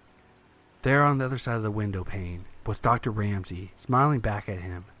 There on the other side of the window pane was Dr. Ramsey, smiling back at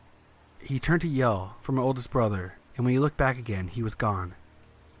him. He turned to yell for my oldest brother, and when he looked back again, he was gone.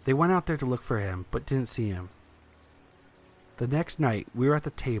 They went out there to look for him, but didn't see him. The next night, we were at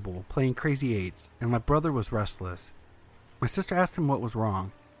the table playing Crazy Eights, and my brother was restless. My sister asked him what was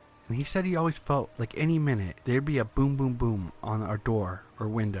wrong, and he said he always felt like any minute there'd be a boom boom boom on our door or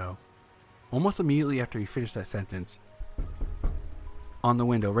window. Almost immediately after he finished that sentence, on the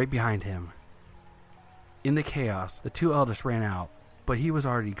window right behind him. In the chaos, the two eldest ran out, but he was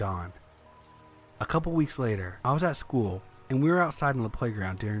already gone. A couple weeks later, I was at school, and we were outside on the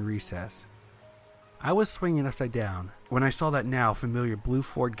playground during recess. I was swinging upside down when I saw that now familiar blue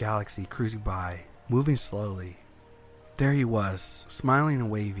Ford Galaxy cruising by, moving slowly. There he was, smiling and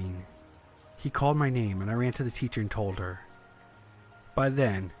waving. He called my name, and I ran to the teacher and told her. By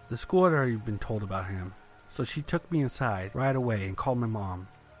then, the school had already been told about him, so she took me inside right away and called my mom.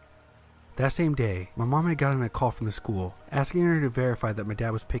 That same day, my mom had gotten a call from the school, asking her to verify that my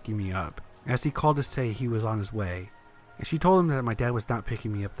dad was picking me up, as he called to say he was on his way, and she told him that my dad was not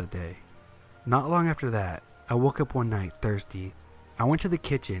picking me up that day. Not long after that, I woke up one night, thirsty. I went to the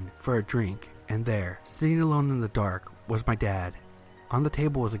kitchen for a drink, and there, sitting alone in the dark, was my dad. On the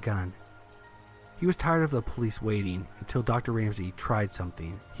table was a gun. He was tired of the police waiting until Dr. Ramsey tried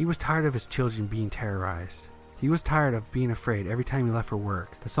something. He was tired of his children being terrorized. He was tired of being afraid every time he left for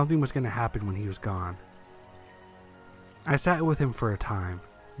work that something was going to happen when he was gone. I sat with him for a time,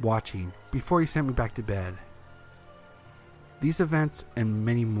 watching, before he sent me back to bed. These events and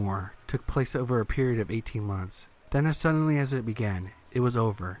many more took place over a period of 18 months. Then as suddenly as it began, it was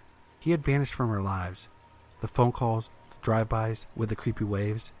over. He had vanished from our lives. The phone calls, the drive-bys with the creepy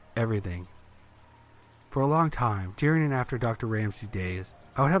waves, everything. For a long time, during and after Dr. Ramsey's days,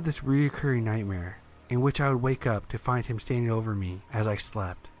 I would have this recurring nightmare in which I would wake up to find him standing over me as I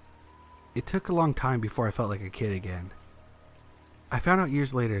slept. It took a long time before I felt like a kid again. I found out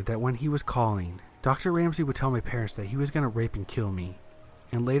years later that when he was calling, Dr. Ramsey would tell my parents that he was going to rape and kill me,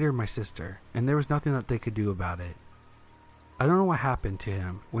 and later my sister, and there was nothing that they could do about it. I don't know what happened to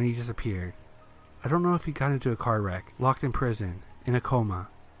him when he disappeared. I don't know if he got into a car wreck, locked in prison, in a coma,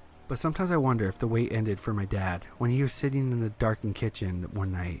 but sometimes I wonder if the wait ended for my dad when he was sitting in the darkened kitchen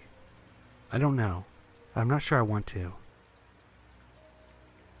one night. I don't know. I'm not sure I want to.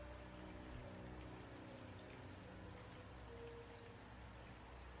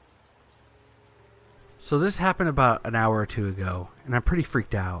 So this happened about an hour or two ago, and I'm pretty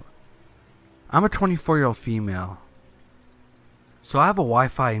freaked out. I'm a 24-year-old female, so I have a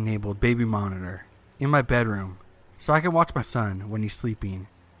Wi-Fi enabled baby monitor in my bedroom so I can watch my son when he's sleeping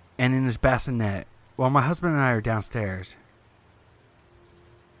and in his bassinet while my husband and I are downstairs.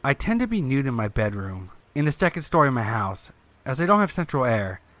 I tend to be nude in my bedroom in the second story of my house as I don't have central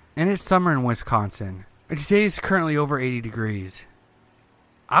air, and it's summer in Wisconsin. Today is currently over 80 degrees.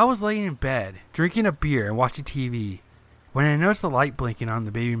 I was laying in bed, drinking a beer and watching TV, when I noticed the light blinking on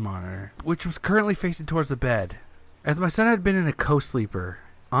the baby monitor, which was currently facing towards the bed. As my son had been in a co-sleeper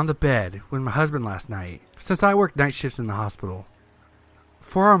on the bed with my husband last night, since I worked night shifts in the hospital.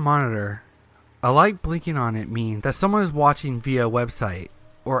 For our monitor, a light blinking on it means that someone is watching via a website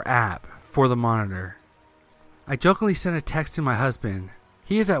or app for the monitor. I jokingly sent a text to my husband,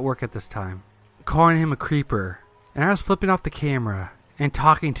 he is at work at this time, calling him a creeper, and I was flipping off the camera and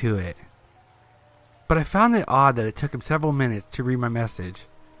talking to it. But I found it odd that it took him several minutes to read my message.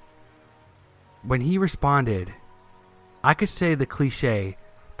 When he responded, I could say the cliche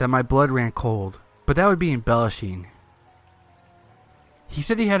that my blood ran cold, but that would be embellishing. He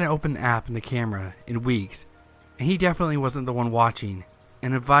said he hadn't opened the app and the camera in weeks, and he definitely wasn't the one watching,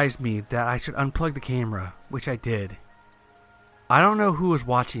 and advised me that I should unplug the camera, which I did. I don't know who was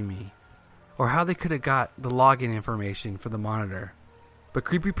watching me, or how they could have got the login information for the monitor, but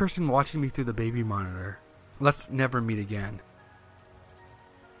creepy person watching me through the baby monitor. Let's never meet again.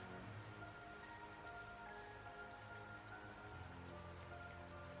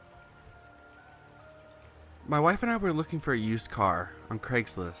 My wife and I were looking for a used car on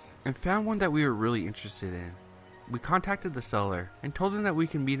Craigslist and found one that we were really interested in. We contacted the seller and told him that we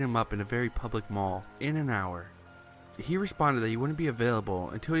can meet him up in a very public mall in an hour. He responded that he wouldn't be available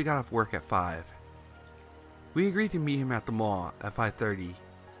until he got off work at 5. We agreed to meet him at the mall at 5:30.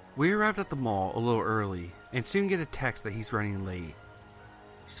 We arrived at the mall a little early and soon get a text that he's running late.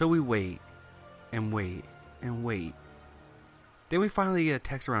 So we wait and wait and wait. Then we finally get a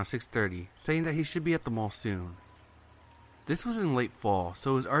text around 6:30 saying that he should be at the mall soon. This was in late fall,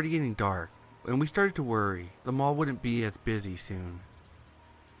 so it was already getting dark, and we started to worry the mall wouldn't be as busy soon.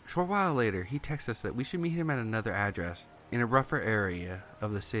 A short while later, he texts us that we should meet him at another address in a rougher area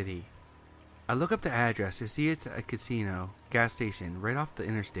of the city. I look up the address to see it's a casino, gas station, right off the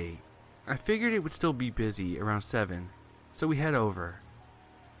interstate. I figured it would still be busy around 7, so we head over.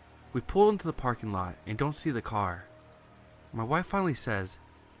 We pull into the parking lot and don't see the car. My wife finally says,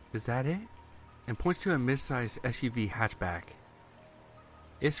 "Is that it?" and points to a mid-sized SUV hatchback.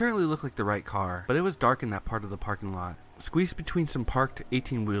 It certainly looked like the right car, but it was dark in that part of the parking lot, squeezed between some parked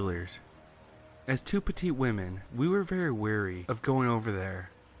 18-wheelers. As two petite women, we were very wary of going over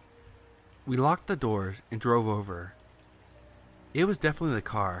there. We locked the doors and drove over. It was definitely the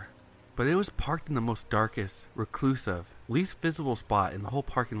car, but it was parked in the most darkest, reclusive, least visible spot in the whole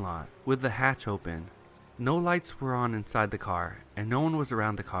parking lot, with the hatch open. No lights were on inside the car, and no one was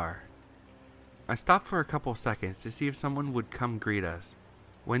around the car. I stopped for a couple seconds to see if someone would come greet us.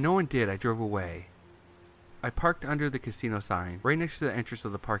 When no one did, I drove away. I parked under the casino sign, right next to the entrance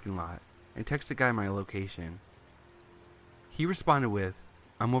of the parking lot, and texted the guy my location. He responded with,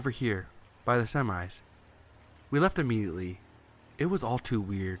 "I'm over here, by the semis." We left immediately. It was all too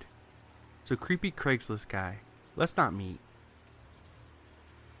weird. So creepy Craigslist guy, let's not meet.